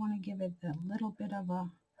 but I want to give it a little bit of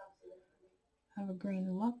a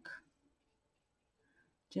green look,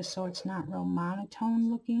 just so it's not real monotone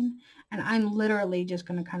looking. And I'm literally just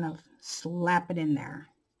going to kind of slap it in there.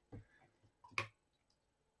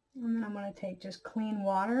 And then I'm going to take just clean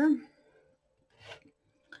water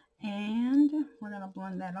and we're going to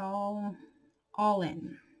blend that all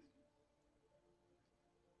in.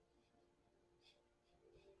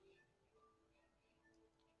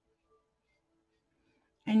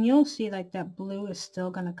 And you'll see like that blue is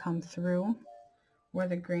still going to come through where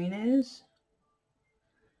the green is.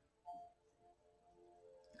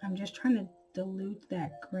 I'm just trying to dilute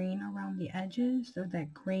that green around the edges, or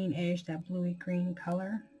that greenish, that bluey green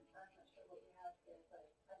color.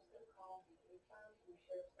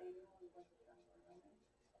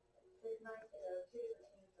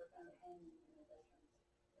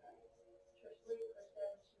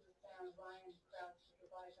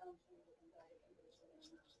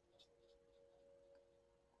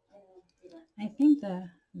 I think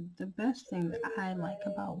the best thing that I like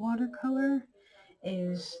about watercolor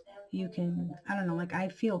is you can, I don't know, like I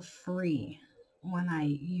feel free when I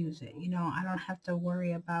use it. You know, I don't have to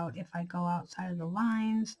worry about if I go outside of the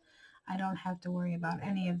lines. I don't have to worry about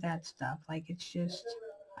any of that stuff. Like it's just,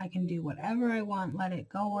 I can do whatever I want, let it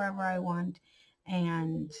go wherever I want,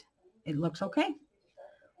 and it looks okay.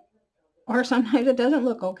 Or sometimes it doesn't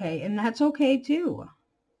look okay, and that's okay too.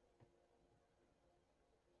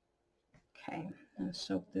 Okay, let's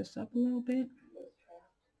soak this up a little bit.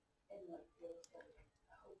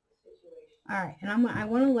 All right, and I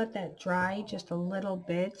want to let that dry just a little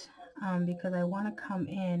bit because I want to come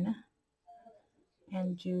in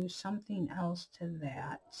and do something else to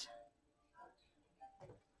that.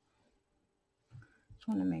 Just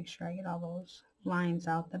want to make sure I get all those lines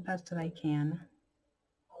out the best that I can.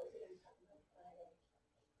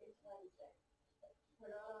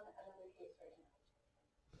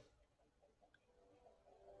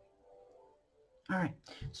 All right,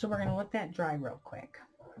 so we're going to let that dry real quick.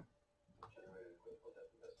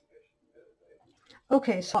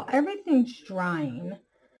 Okay, so everything's drying.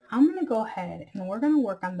 I'm going to go ahead and we're going to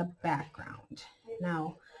work on the background.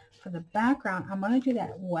 Now, for the background, I'm going to do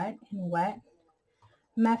that wet and wet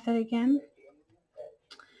method again.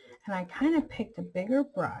 And I kind of picked a bigger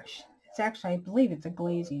brush. It's actually, I believe it's a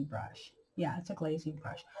glazing brush. Yeah, it's a glazing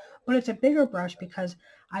brush. But it's a bigger brush because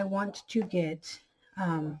I want to get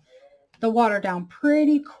the water down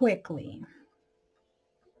pretty quickly.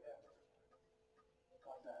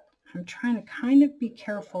 I'm trying to kind of be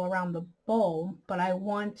careful around the bowl, but I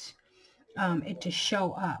want it to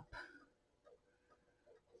show up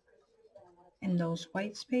in those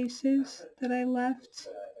white spaces that I left.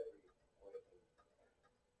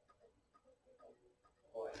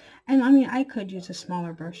 And I mean, I could use a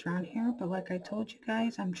smaller brush around here, but like I told you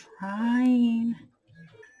guys, I'm trying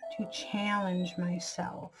to challenge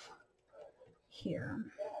myself here.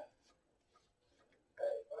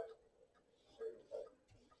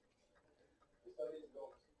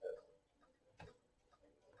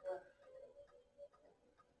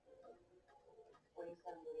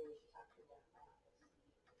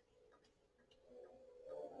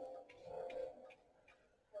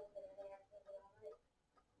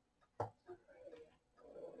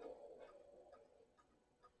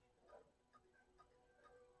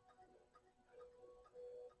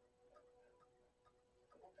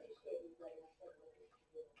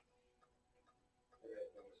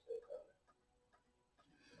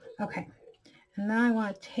 Okay, and then I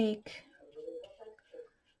want to take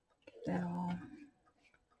that all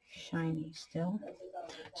shiny still.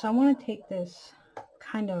 So I want to take this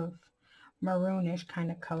kind of maroonish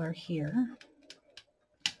kind of color here.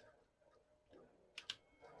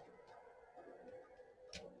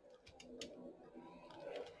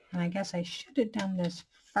 And I guess I should have done this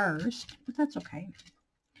first, but that's okay.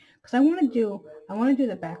 Because I want to do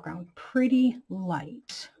the background pretty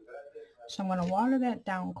light. So I'm going to water that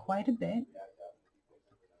down quite a bit.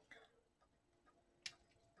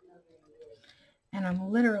 And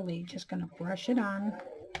I'm literally just going to brush it on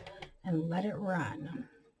and let it run.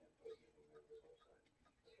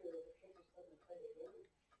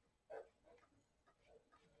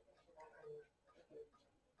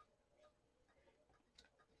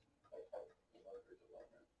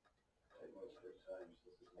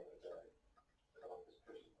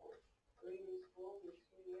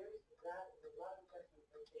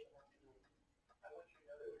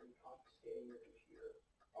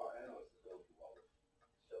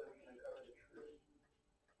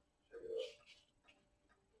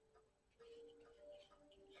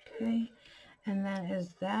 Okay, and then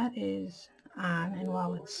as that is on, and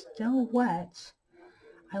while it's still wet,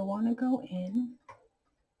 I want to go in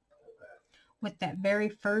with that very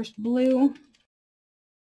first blue,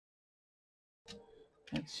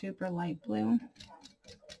 that super light blue.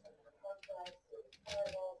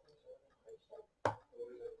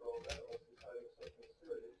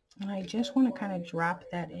 And I just want to kind of drop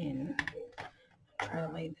that in. Try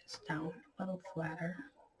to lay this down a little flatter.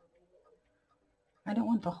 I don't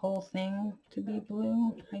want the whole thing to be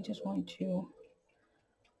blue. I just want to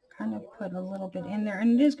kind of put a little bit in there.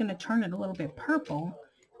 And it is going to turn it a little bit purple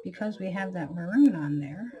because we have that maroon on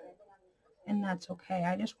there. And that's okay.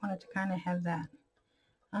 I just wanted to kind of have that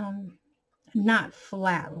not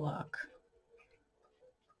flat look.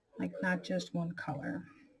 Like not just one color.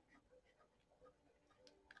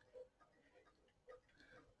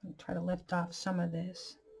 I'll try to lift off some of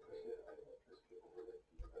this.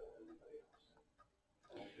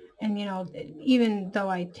 And you know, even though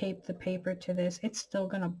I tape the paper to this, it's still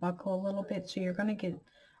going to buckle a little bit. So you're going to get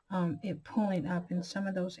it pulling up in some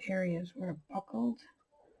of those areas where it buckled.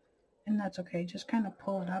 And that's okay. Just kind of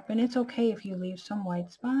pull it up. And it's okay if you leave some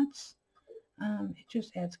white spots. It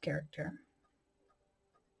just adds character.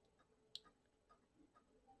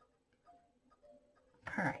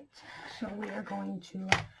 All right. So we are going to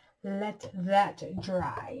let that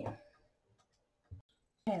dry.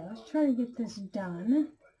 Okay, let's try to get this done.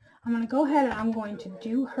 I'm going to go ahead and I'm going to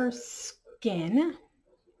do her skin.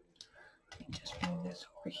 Let me just move this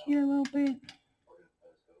over here a little bit.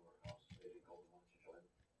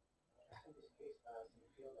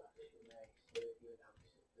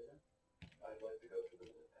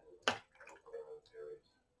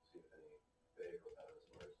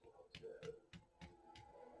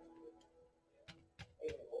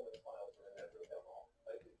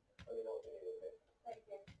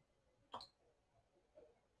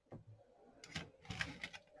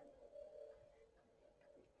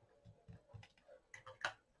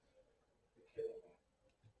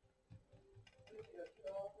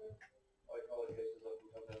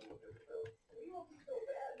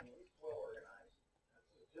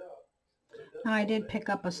 Now I did pick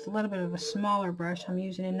up a little bit of a smaller brush. I'm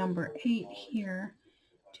using a number 8 here,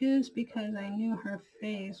 just because I knew her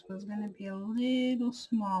face was going to be a little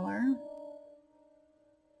smaller.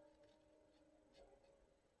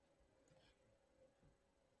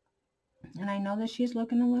 And I know that she's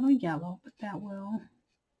looking a little yellow, but that will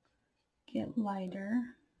get lighter.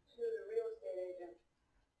 She was a real estate agent.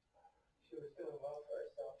 She was doing well for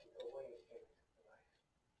herself until Williams came into life.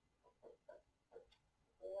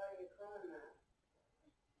 Why are you calling that?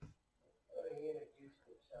 Well, he introduced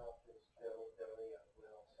himself as Joe Billy of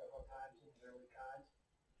Will several times in the early cards.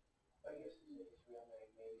 I guess his real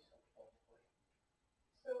name, maybe some form of way.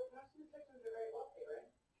 So most of the Texans are very wealthy, right?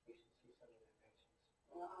 You should see some of their mansions.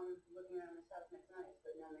 Well, I'm looking around this house next night,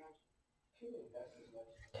 but no mansion.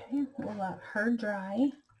 Okay, we'll let her dry.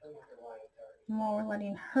 And while we're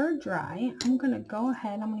letting her dry, I'm going to go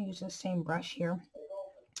ahead. I'm going to use the same brush here.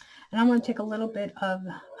 And I'm going to take a little bit of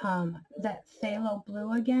that phthalo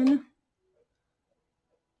blue again.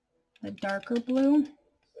 The darker blue.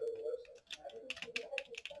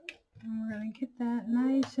 And we're going to get that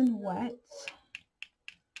nice and wet.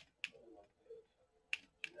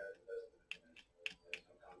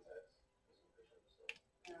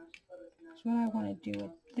 So what I want to do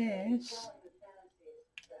with this.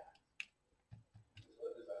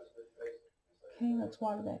 Okay, let's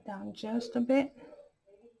water that down just a bit.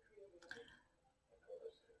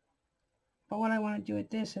 But what I want to do with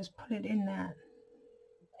this is put it in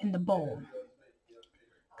the bowl.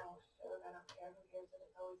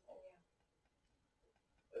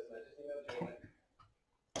 Okay.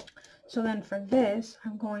 So then for this,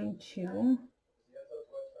 I'm going to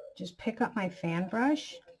just pick up my fan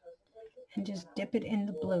brush and just dip it in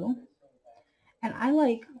the blue. And I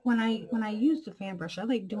like, when I use the fan brush, I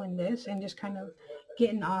like doing this and just kind of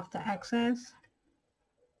getting off the excess.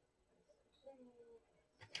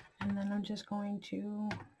 And then I'm just going to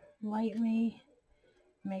lightly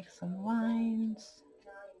make some lines.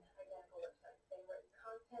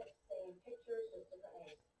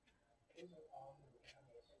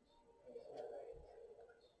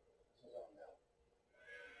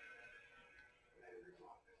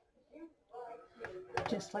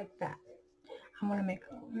 Just like that. I'm gonna make,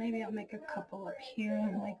 maybe I'll make a couple up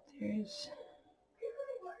here, like there's,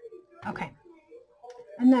 okay,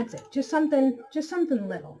 and that's it. Just something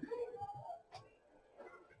little.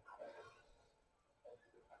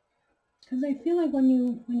 Because I feel like when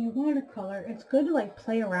you watercolor, it's good to like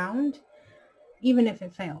play around, even if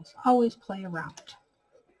it fails. Always play around.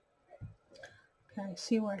 Okay, I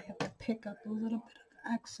see where I have to pick up a little bit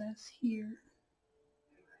of excess here.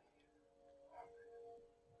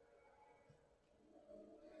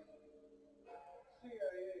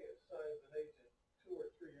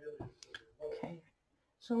 Okay,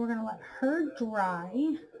 so we're going to let her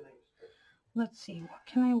dry. Let's see, what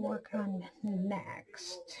can I work on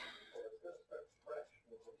next?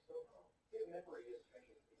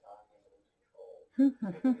 So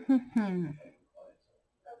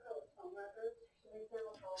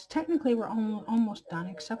technically we're almost done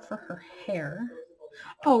except for her hair.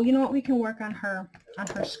 Oh, you know what? We can work on her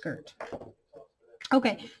skirt.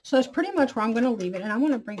 Okay, so that's pretty much where I'm going to leave it, and I'm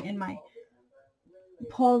going to bring in my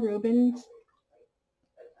Paul Rubens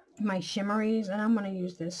my shimmeries, and I'm going to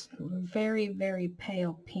use this very, very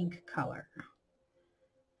pale pink color.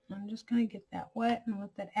 I'm just going to get that wet and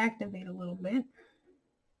let that activate a little bit.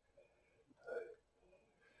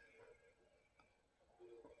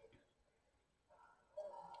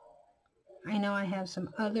 I know I have some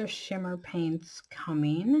other shimmer paints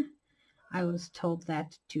coming. I was told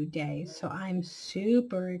that today, so I'm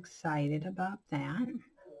super excited about that.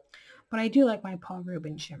 But I do like my Paul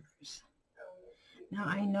Rubens shimmers. Now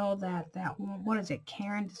I know that what is it,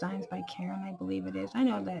 Karen, Designs by Karen, I believe it is. I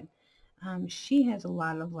know that she has a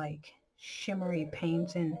lot of like shimmery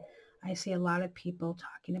paints, and I see a lot of people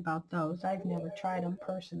talking about those. I've never tried them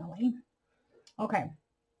personally. Okay,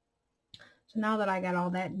 so now that I got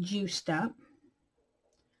all that juiced up,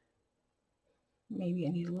 maybe I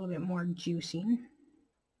need a little bit more juicing.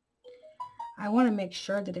 I want to make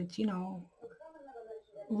sure that it's, you know,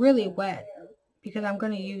 really wet, because I'm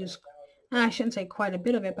going to use, I shouldn't say quite a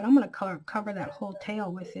bit of it, but I'm going to cover that whole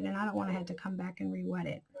tail with it, and I don't want to have to come back and re-wet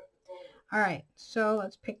it. All right, so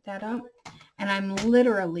let's pick that up, and I'm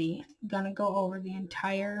literally going to go over the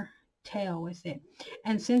entire tail with it.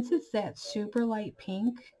 And since it's that super light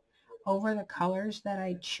pink over the colors that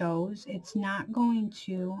I chose, it's not going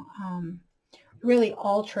to really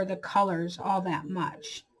alter the colors all that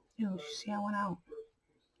much. Oh, see, I went out.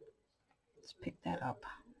 Let's pick that up.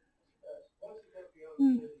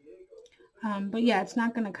 But yeah, it's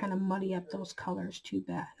not going to kind of muddy up those colors too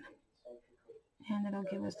bad. And it'll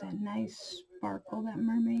give us that nice sparkle that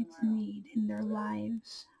mermaids need in their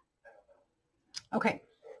lives. Okay,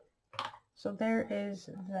 so there is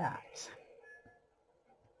that.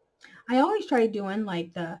 I always try doing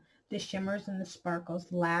like the shimmers and the sparkles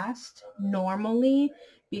last normally,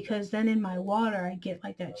 because then in my water I get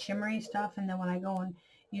like that shimmery stuff, and then when I go and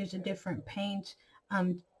use a different paint,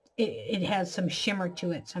 it has some shimmer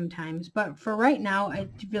to it sometimes. But for right now, it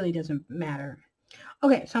really doesn't matter.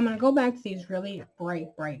 Okay, so I'm going to go back to these really bright,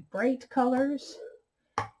 bright, bright colors.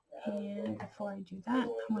 And before I do that,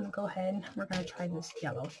 I'm going to go ahead, we're going to try this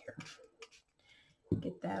yellow here.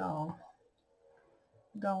 Get that all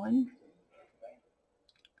going.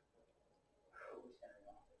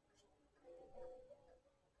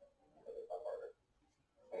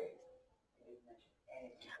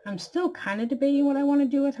 I'm still kind of debating what I want to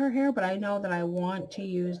do with her hair, but I know that I want to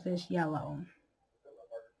use this yellow.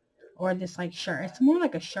 Or this like it's more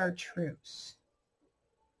like a chartreuse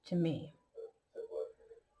to me.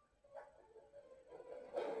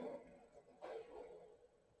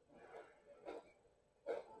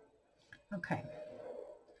 Okay.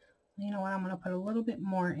 You know what? I'm going to put a little bit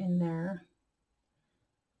more in there,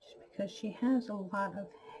 just because she has a lot of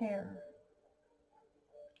hair.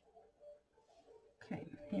 Okay,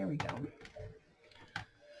 here we go.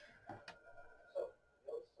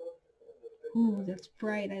 Ooh, that's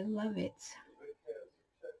bright. I love it.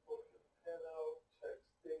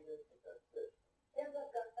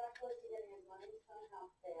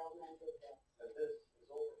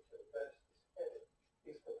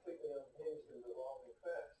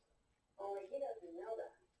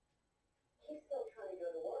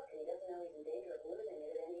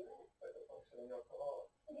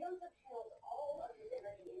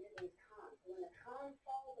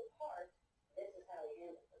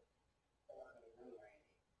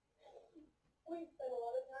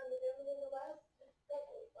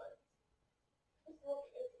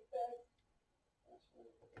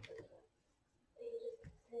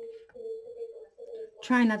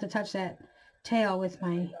 Trying not to touch that tail with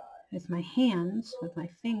my hands, with my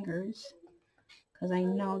fingers, because I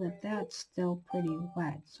know that that's still pretty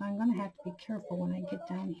wet. So I'm going to have to be careful when I get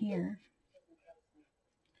down here.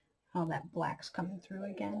 Oh, that black's coming through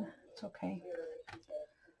again. It's okay.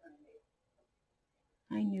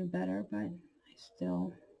 I knew better, but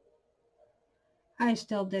I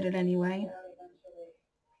still did it anyway.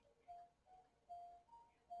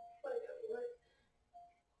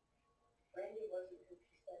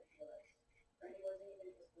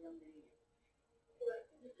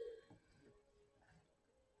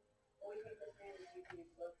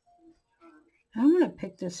 I'm going to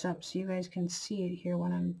pick this up so you guys can see it here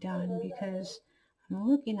when I'm done, because I'm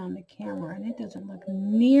looking on the camera and it doesn't look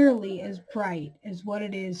nearly as bright as what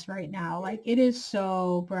it is right now. Like, it is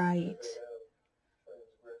so bright.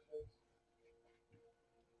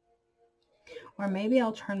 Or maybe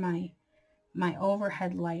I'll turn my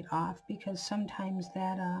overhead light off, because sometimes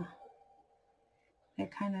that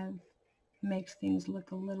kind of makes things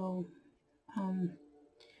look a little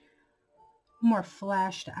more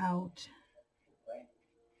flashed out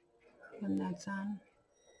when that's on.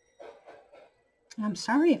 I'm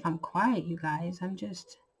sorry if I'm quiet, you guys.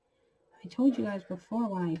 I I told you guys before,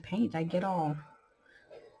 when I paint, I get all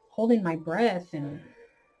holding my breath and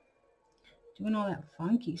doing all that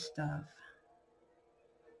funky stuff.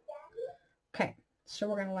 Okay, so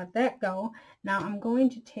we're going to let that go. Now I'm going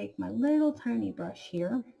to take my little tiny brush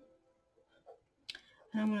here,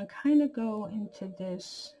 and I'm going to kind of go into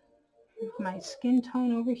this, my skin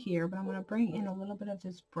tone over here, but I'm going to bring in a little bit of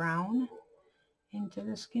this brown into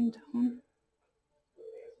the skin tone.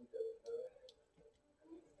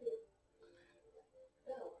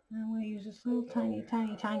 And I'm going to use this little tiny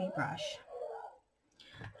brush.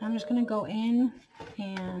 I'm just going to go in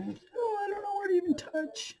and, oh, I don't know where to even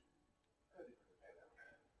touch.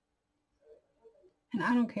 And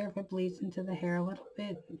I don't care if it bleeds into the hair a little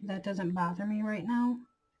bit. That doesn't bother me right now.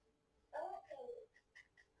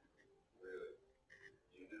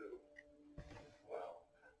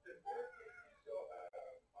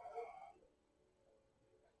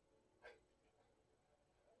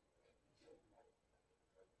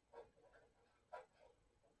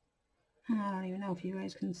 I don't even know if you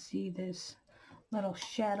guys can see this little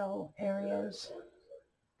shadow areas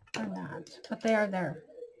or not, but they are there.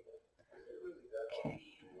 Okay,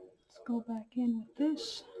 let's go back in with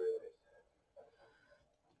this.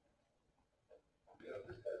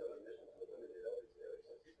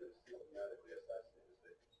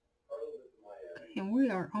 Okay, and we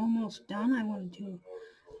are almost done. I want to do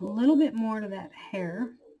a little bit more to that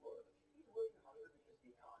hair.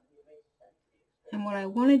 And what I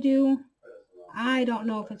want to do, I don't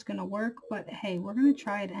know if it's going to work, but hey, we're going to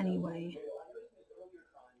try it anyway.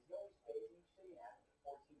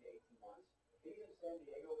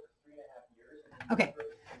 Okay.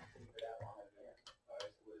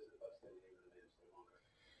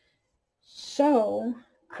 So,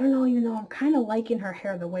 I don't know, even though I'm kind of liking her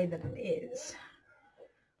hair the way that it is.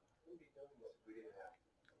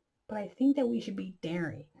 But I think that we should be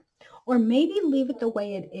daring. Or maybe leave it the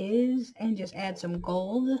way it is and just add some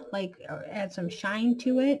gold, like add some shine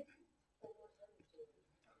to it.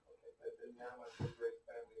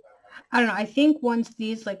 I don't know. I think once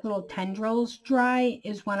these like little tendrils dry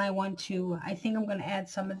is when I want to, I think I'm going to add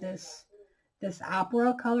some of this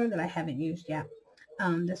opera color that I haven't used yet.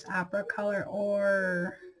 This opera color,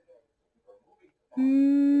 or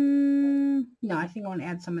no, I think I want to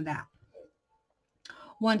add some of that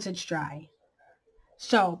once it's dry.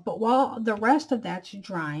 So, but while the rest of that's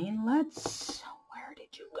drying, where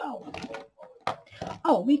did you go?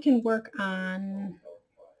 Oh, we can work on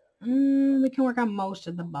most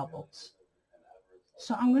of the bubbles.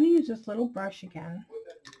 So I'm going to use this little brush again,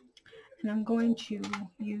 and I'm going to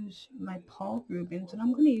use my Paul Rubens, and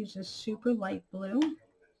I'm going to use this super light blue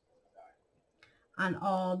on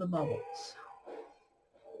all the bubbles.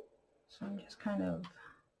 So I'm just kind of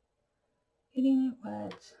getting it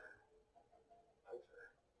wet.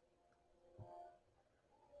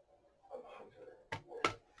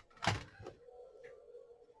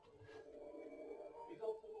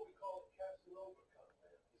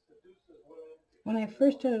 When I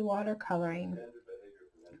first started watercoloring,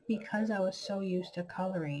 because I was so used to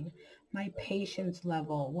coloring, my patience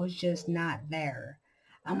level was just not there.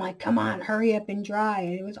 I'm like, come on, hurry up and dry.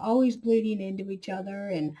 And it was always bleeding into each other,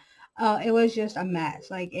 and it was just a mess.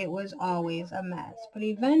 Like, it was always a mess. But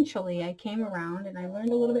eventually I came around and I learned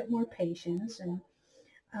a little bit more patience, and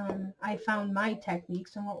I found my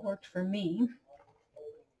techniques and what worked for me.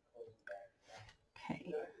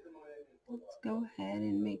 Okay, let's go ahead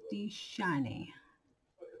and make these shiny.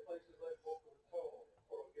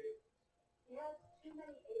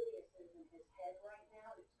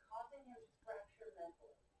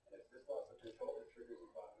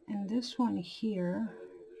 And this one here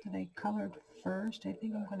that I colored first, I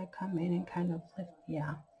think I'm going to come in and kind of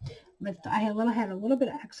lift. I had a little bit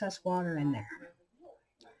of excess water in there.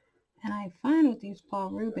 And I find with these Paul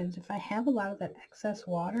Rubens, if I have a lot of that excess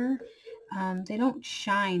water, they don't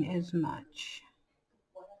shine as much.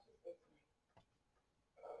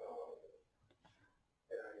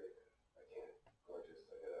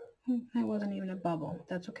 That wasn't even a bubble.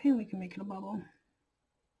 That's okay, we can make it a bubble.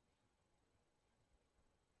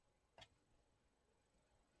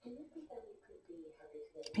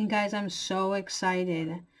 And guys, I'm so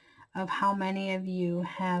excited of how many of you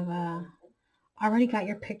have already got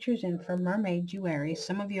your pictures in for Mermaid jewelry.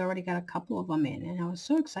 Some of you already got a couple of them in, and I was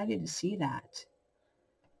so excited to see that.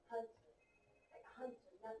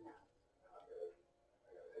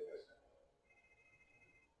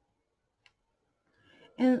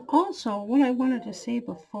 And also, what I wanted to say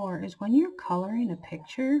before is when you're coloring a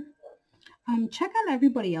picture, check out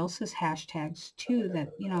everybody else's hashtags too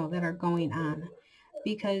that that are going on,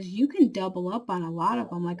 because you can double up on a lot of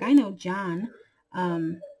them. Like I know John,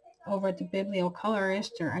 over at the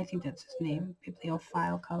Bibliocolorist, or I think that's his name,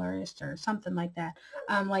 Bibliophile Colorist or something like that.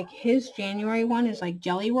 Like his January one is like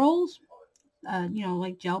jelly rolls, you know,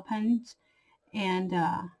 like gel pens. And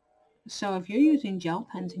so if you're using gel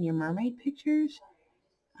pens in your mermaid pictures,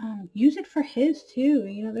 use it for his too.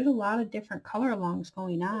 You know, there's a lot of different color alongs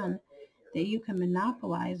going on that you can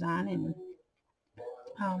monopolize on and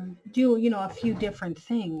do, you know, a few different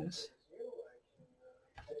things.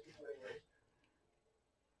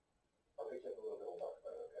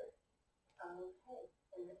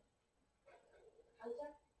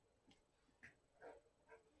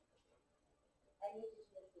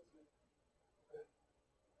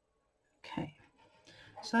 Okay,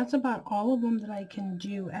 so that's about all of them that I can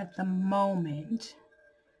do at the moment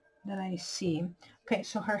that I see. Okay,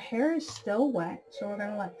 so her hair is still wet, so we're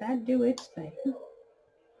going to let that do its thing.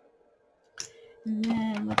 And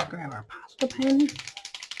then let's grab our Postal pen.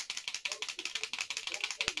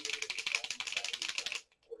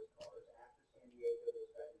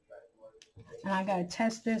 And I got to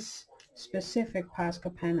test this specific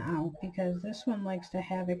Posca pen out because this one likes to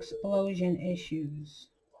have explosion issues.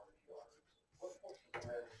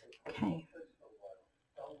 Okay.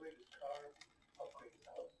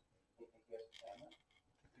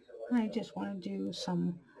 I just want to do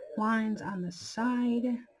some lines on the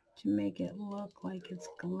side to make it look like it's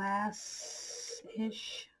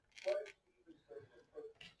glass-ish.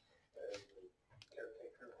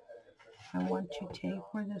 I want to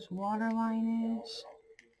take where this water line is.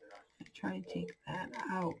 I try to take that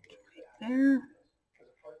out right there.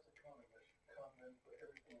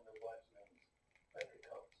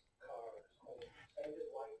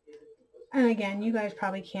 And again, you guys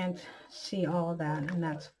probably can't see all of that, and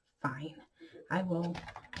that's fine. I don't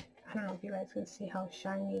know if you guys can see how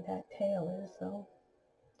shiny that tail is, though.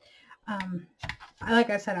 Like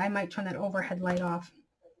I said, I might turn that overhead light off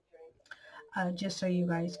just so you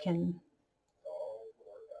guys can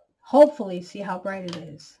hopefully see how bright it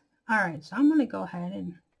is. All right, so I'm going to go ahead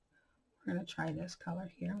and we're going to try this color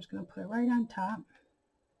here. I'm just going to put it right on top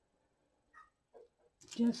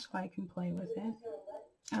just so I can play with it.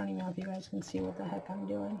 I don't even know if you guys can see what the heck I'm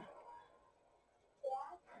doing.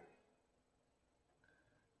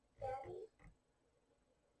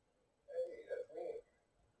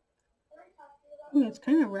 Ooh, it's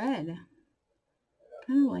kind of red.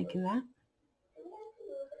 Kind of liking that.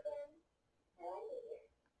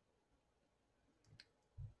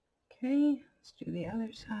 Okay, let's do the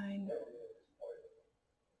other side.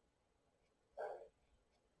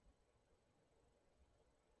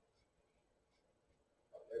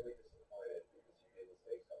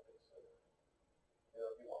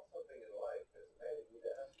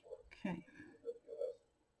 Okay.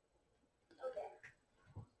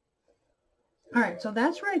 All right, so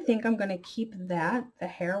that's where I think I'm going to keep that, the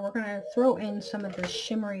hair. We're going to throw in some of the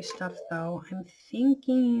shimmery stuff, though. I'm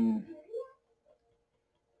thinking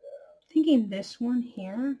this one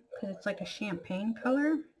here, because it's like a champagne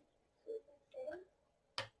color.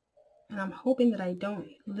 And I'm hoping that I don't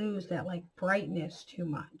lose that, like, brightness too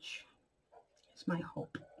much. It's my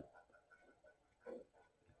hope.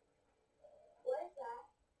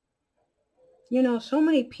 You know, so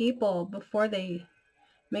many people, before they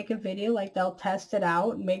make a video, like, they'll test it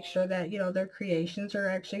out and make sure that, you know, their creations are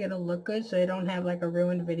actually going to look good so they don't have, like, a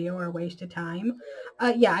ruined video or a waste of time.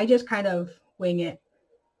 Yeah, I just kind of wing it.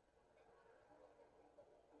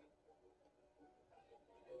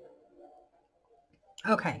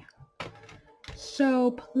 Okay.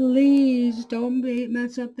 So, please don't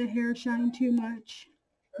mess up the hair shine too much.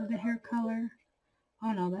 Or the hair color.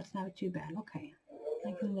 Oh, no, that's not too bad. Okay.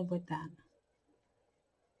 I can live with that.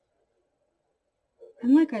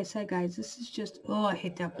 And like I said, guys, this is just, oh, I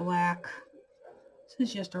hate that black. This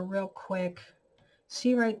is just a real quick,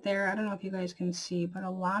 see right there, I don't know if you guys can see, but a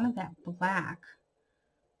lot of that black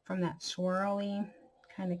from that swirly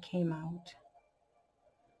kind of came out.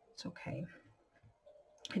 It's okay.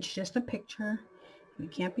 It's just a picture. We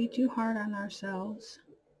can't be too hard on ourselves.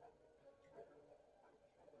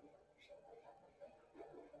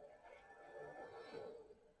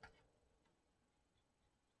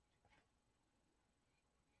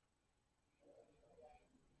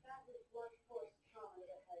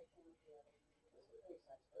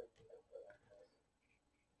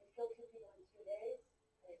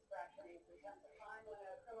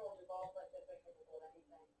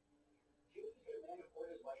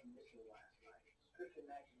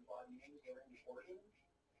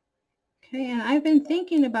 Okay, and I've been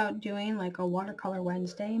thinking about doing like a watercolor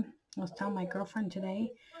Wednesday. I was telling my girlfriend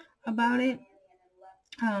today about it.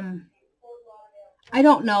 I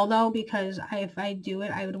don't know though, because if I do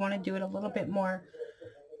it, I would want to do it a little bit more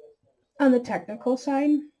on the technical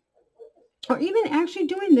side. Or even actually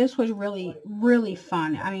doing this was really, really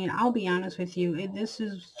fun. I mean, I'll be honest with you. This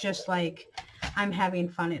is just like I'm having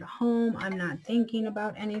fun at home. I'm not thinking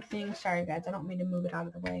about anything. Sorry, guys. I don't mean to move it out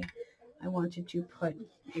of the way. I wanted to put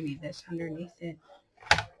maybe this underneath it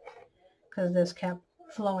because this kept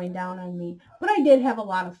flowing down on me. But I did have a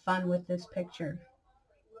lot of fun with this picture.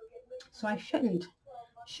 So I shouldn't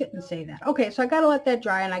say that. Okay, so I got to let that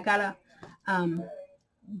dry, and I got to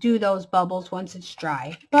do those bubbles once it's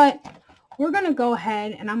dry. But we're going to go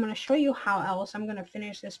ahead, and I'm going to show you how else I'm going to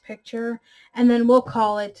finish this picture, and then we'll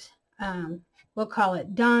call it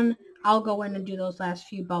done. I'll go in and do those last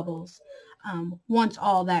few bubbles once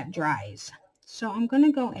all that dries. So I'm going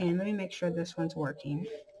to go in. Let me make sure this one's working.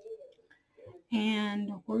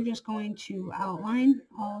 And we're just going to outline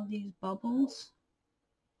all these bubbles.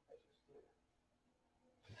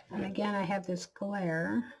 And again, I have this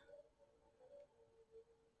glare.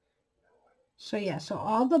 So yeah, so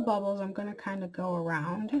all the bubbles I'm going to kind of go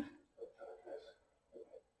around.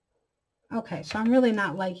 Okay, so I'm really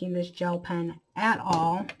not liking this gel pen at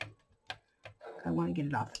all. I want to get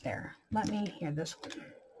it off there. Let me hear this one.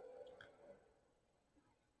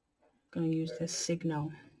 I'm going to use this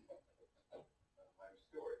Signo.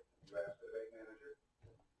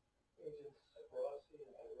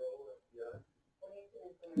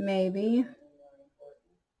 Maybe.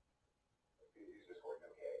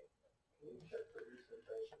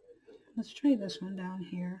 Let's try this one down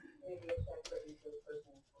here.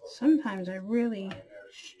 Sometimes I really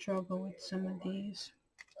struggle with some of these.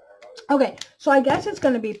 Okay, so I guess it's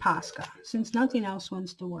going to be Posca, since nothing else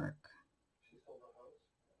wants to work.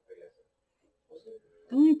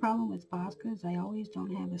 The only problem with Posca is I always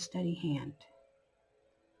don't have a steady hand.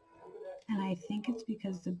 And I think it's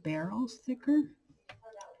because the barrel's thicker.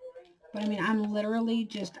 But I mean, I'm literally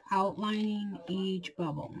just outlining each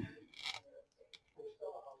bubble.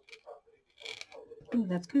 Ooh,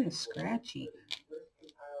 that's kind of scratchy.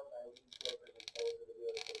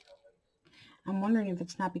 I'm wondering if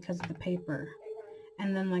it's not because of the paper.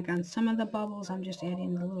 And then like on some of the bubbles, I'm just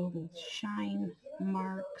adding the little shine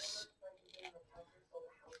marks.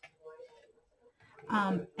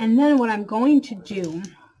 And then what I'm going to do,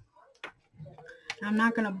 I'm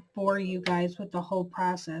not going to bore you guys with the whole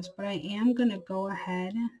process, but I am going to go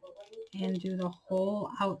ahead and do the whole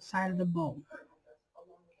outside of the bowl.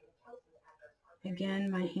 Again,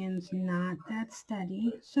 my hand's not that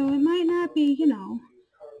steady, so it might not be, you know,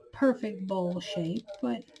 perfect bowl shape,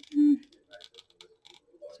 but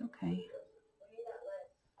it's okay.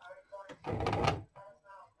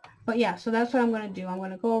 But yeah, so that's what I'm going to do. I'm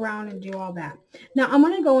going to go around and do all that. Now, I'm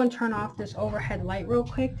going to go and turn off this overhead light real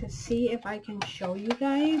quick to see if I can show you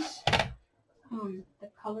guys the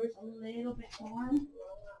colors a little bit more.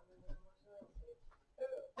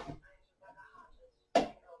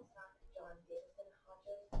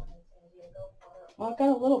 Well, it got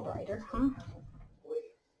a little brighter, huh?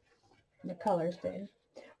 The colors did.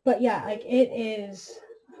 But yeah, like it is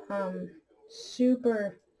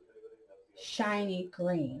super shiny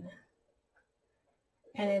green.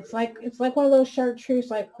 And it's like one of those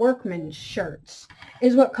chartreuse like workman's shirts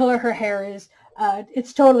is what color her hair is.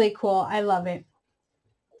 It's totally cool. I love it.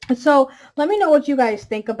 So let me know what you guys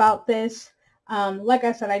think about this. Like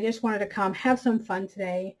I said, I just wanted to come have some fun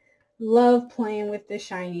today. Love playing with the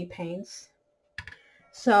shiny paints.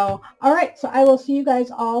 So, all right. So I will see you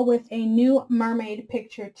guys all with a new mermaid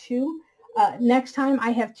picture too. Next time I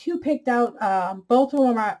have two picked out. Both of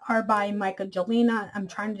them are by Michaelina. I'm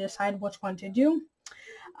trying to decide which one to do.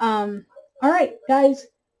 All right, guys,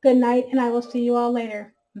 good night, and I will see you all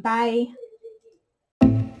later. Bye.